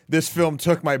that this film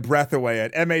took my breath away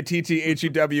at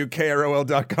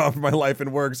MATTHEWKROL.com for my life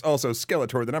and works. Also,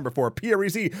 Skeletor, the number 4,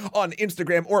 PREZ on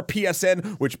Instagram or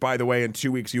PSN, which, by the way, in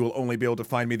 2 weeks, you will only be able to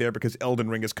find me there because Elden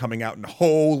Ring is coming out, and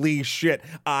holy shit,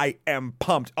 I am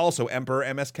pumped. Also, Emperor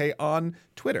MSK on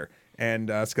Twitter, and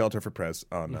Skeletor for Prez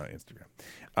on Instagram.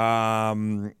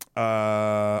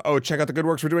 Check out the good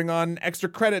works we're doing on Extra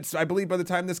Credits. I believe by the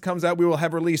time this comes out, we will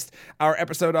have released our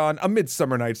episode on A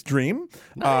Midsummer Night's Dream.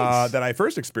 Nice. That I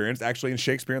first experienced actually in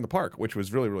Shakespeare in the Park, which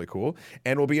was really, really cool.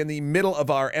 And we'll be in the middle of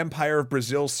our Empire of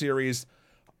Brazil series.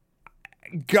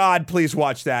 God, please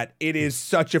watch that. It is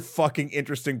such a fucking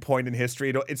interesting point in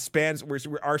history. It spans,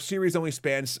 our series only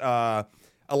spans a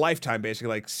lifetime, basically,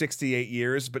 like 68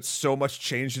 years, but so much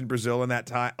changed in Brazil in that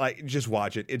time. Like, just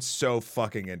watch it. It's so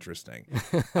fucking interesting.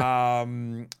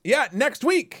 Next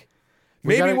week,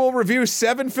 Maybe we'll review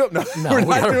 7 films. No, we're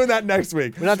not doing that next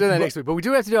week. We're not doing that next week, but we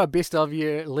do have to do our best of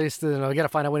year list, and we got to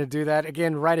find out when to do that.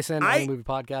 Again, write us in on the movie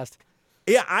podcast.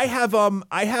 Yeah, I have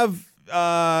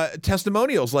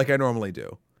testimonials like I normally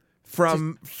do.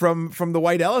 From the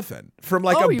White Elephant, from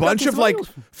like a bunch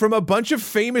of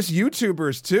famous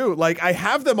YouTubers too. Like I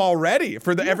have them already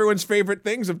for everyone's favorite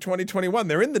things of 2021.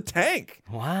 They're in the tank.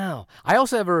 Wow! I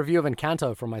also have a review of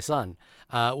Encanto from my son,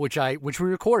 which we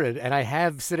recorded, and I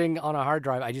have sitting on a hard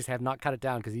drive. I just have not cut it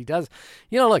down because he does.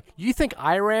 Look, you think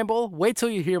I ramble? Wait till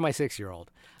you hear my 6-year-old.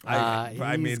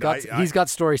 He's got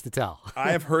stories to tell.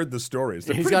 I have heard the stories.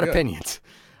 He's got opinions.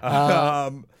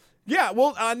 Yeah.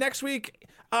 Well, next week.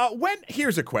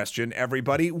 Here's a question,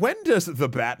 everybody. When does The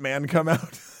Batman come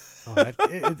out?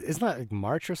 Isn't that like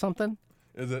March or something?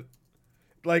 Is it?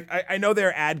 Like, I know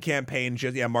their ad campaign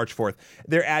March 4th.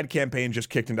 Their ad campaign just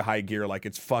kicked into high gear like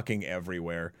it's fucking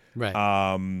everywhere. Right.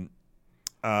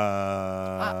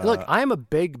 Look, I'm a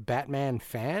big Batman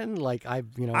fan. Like, I'm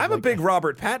a big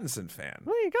Robert Pattinson fan.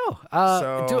 There you go.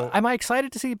 Am I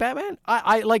excited to see Batman?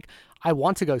 I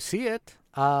want to go see it.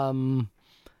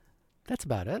 That's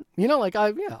about it.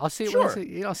 I'll see it when I see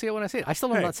it. I'll see it when I see it. I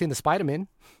still have not seen the Spider-Man.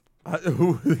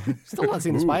 Still not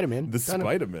seen the Spider-Man. The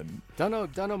Spider-Man.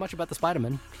 Don't know much about the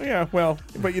Spider-Man. Yeah, well,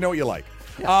 but you know what you like.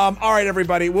 Yeah. All right,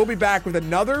 everybody. We'll be back with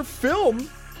another film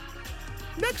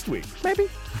next week. Maybe.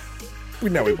 We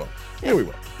will. Yeah, we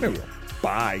will.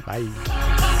 Bye.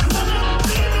 Bye.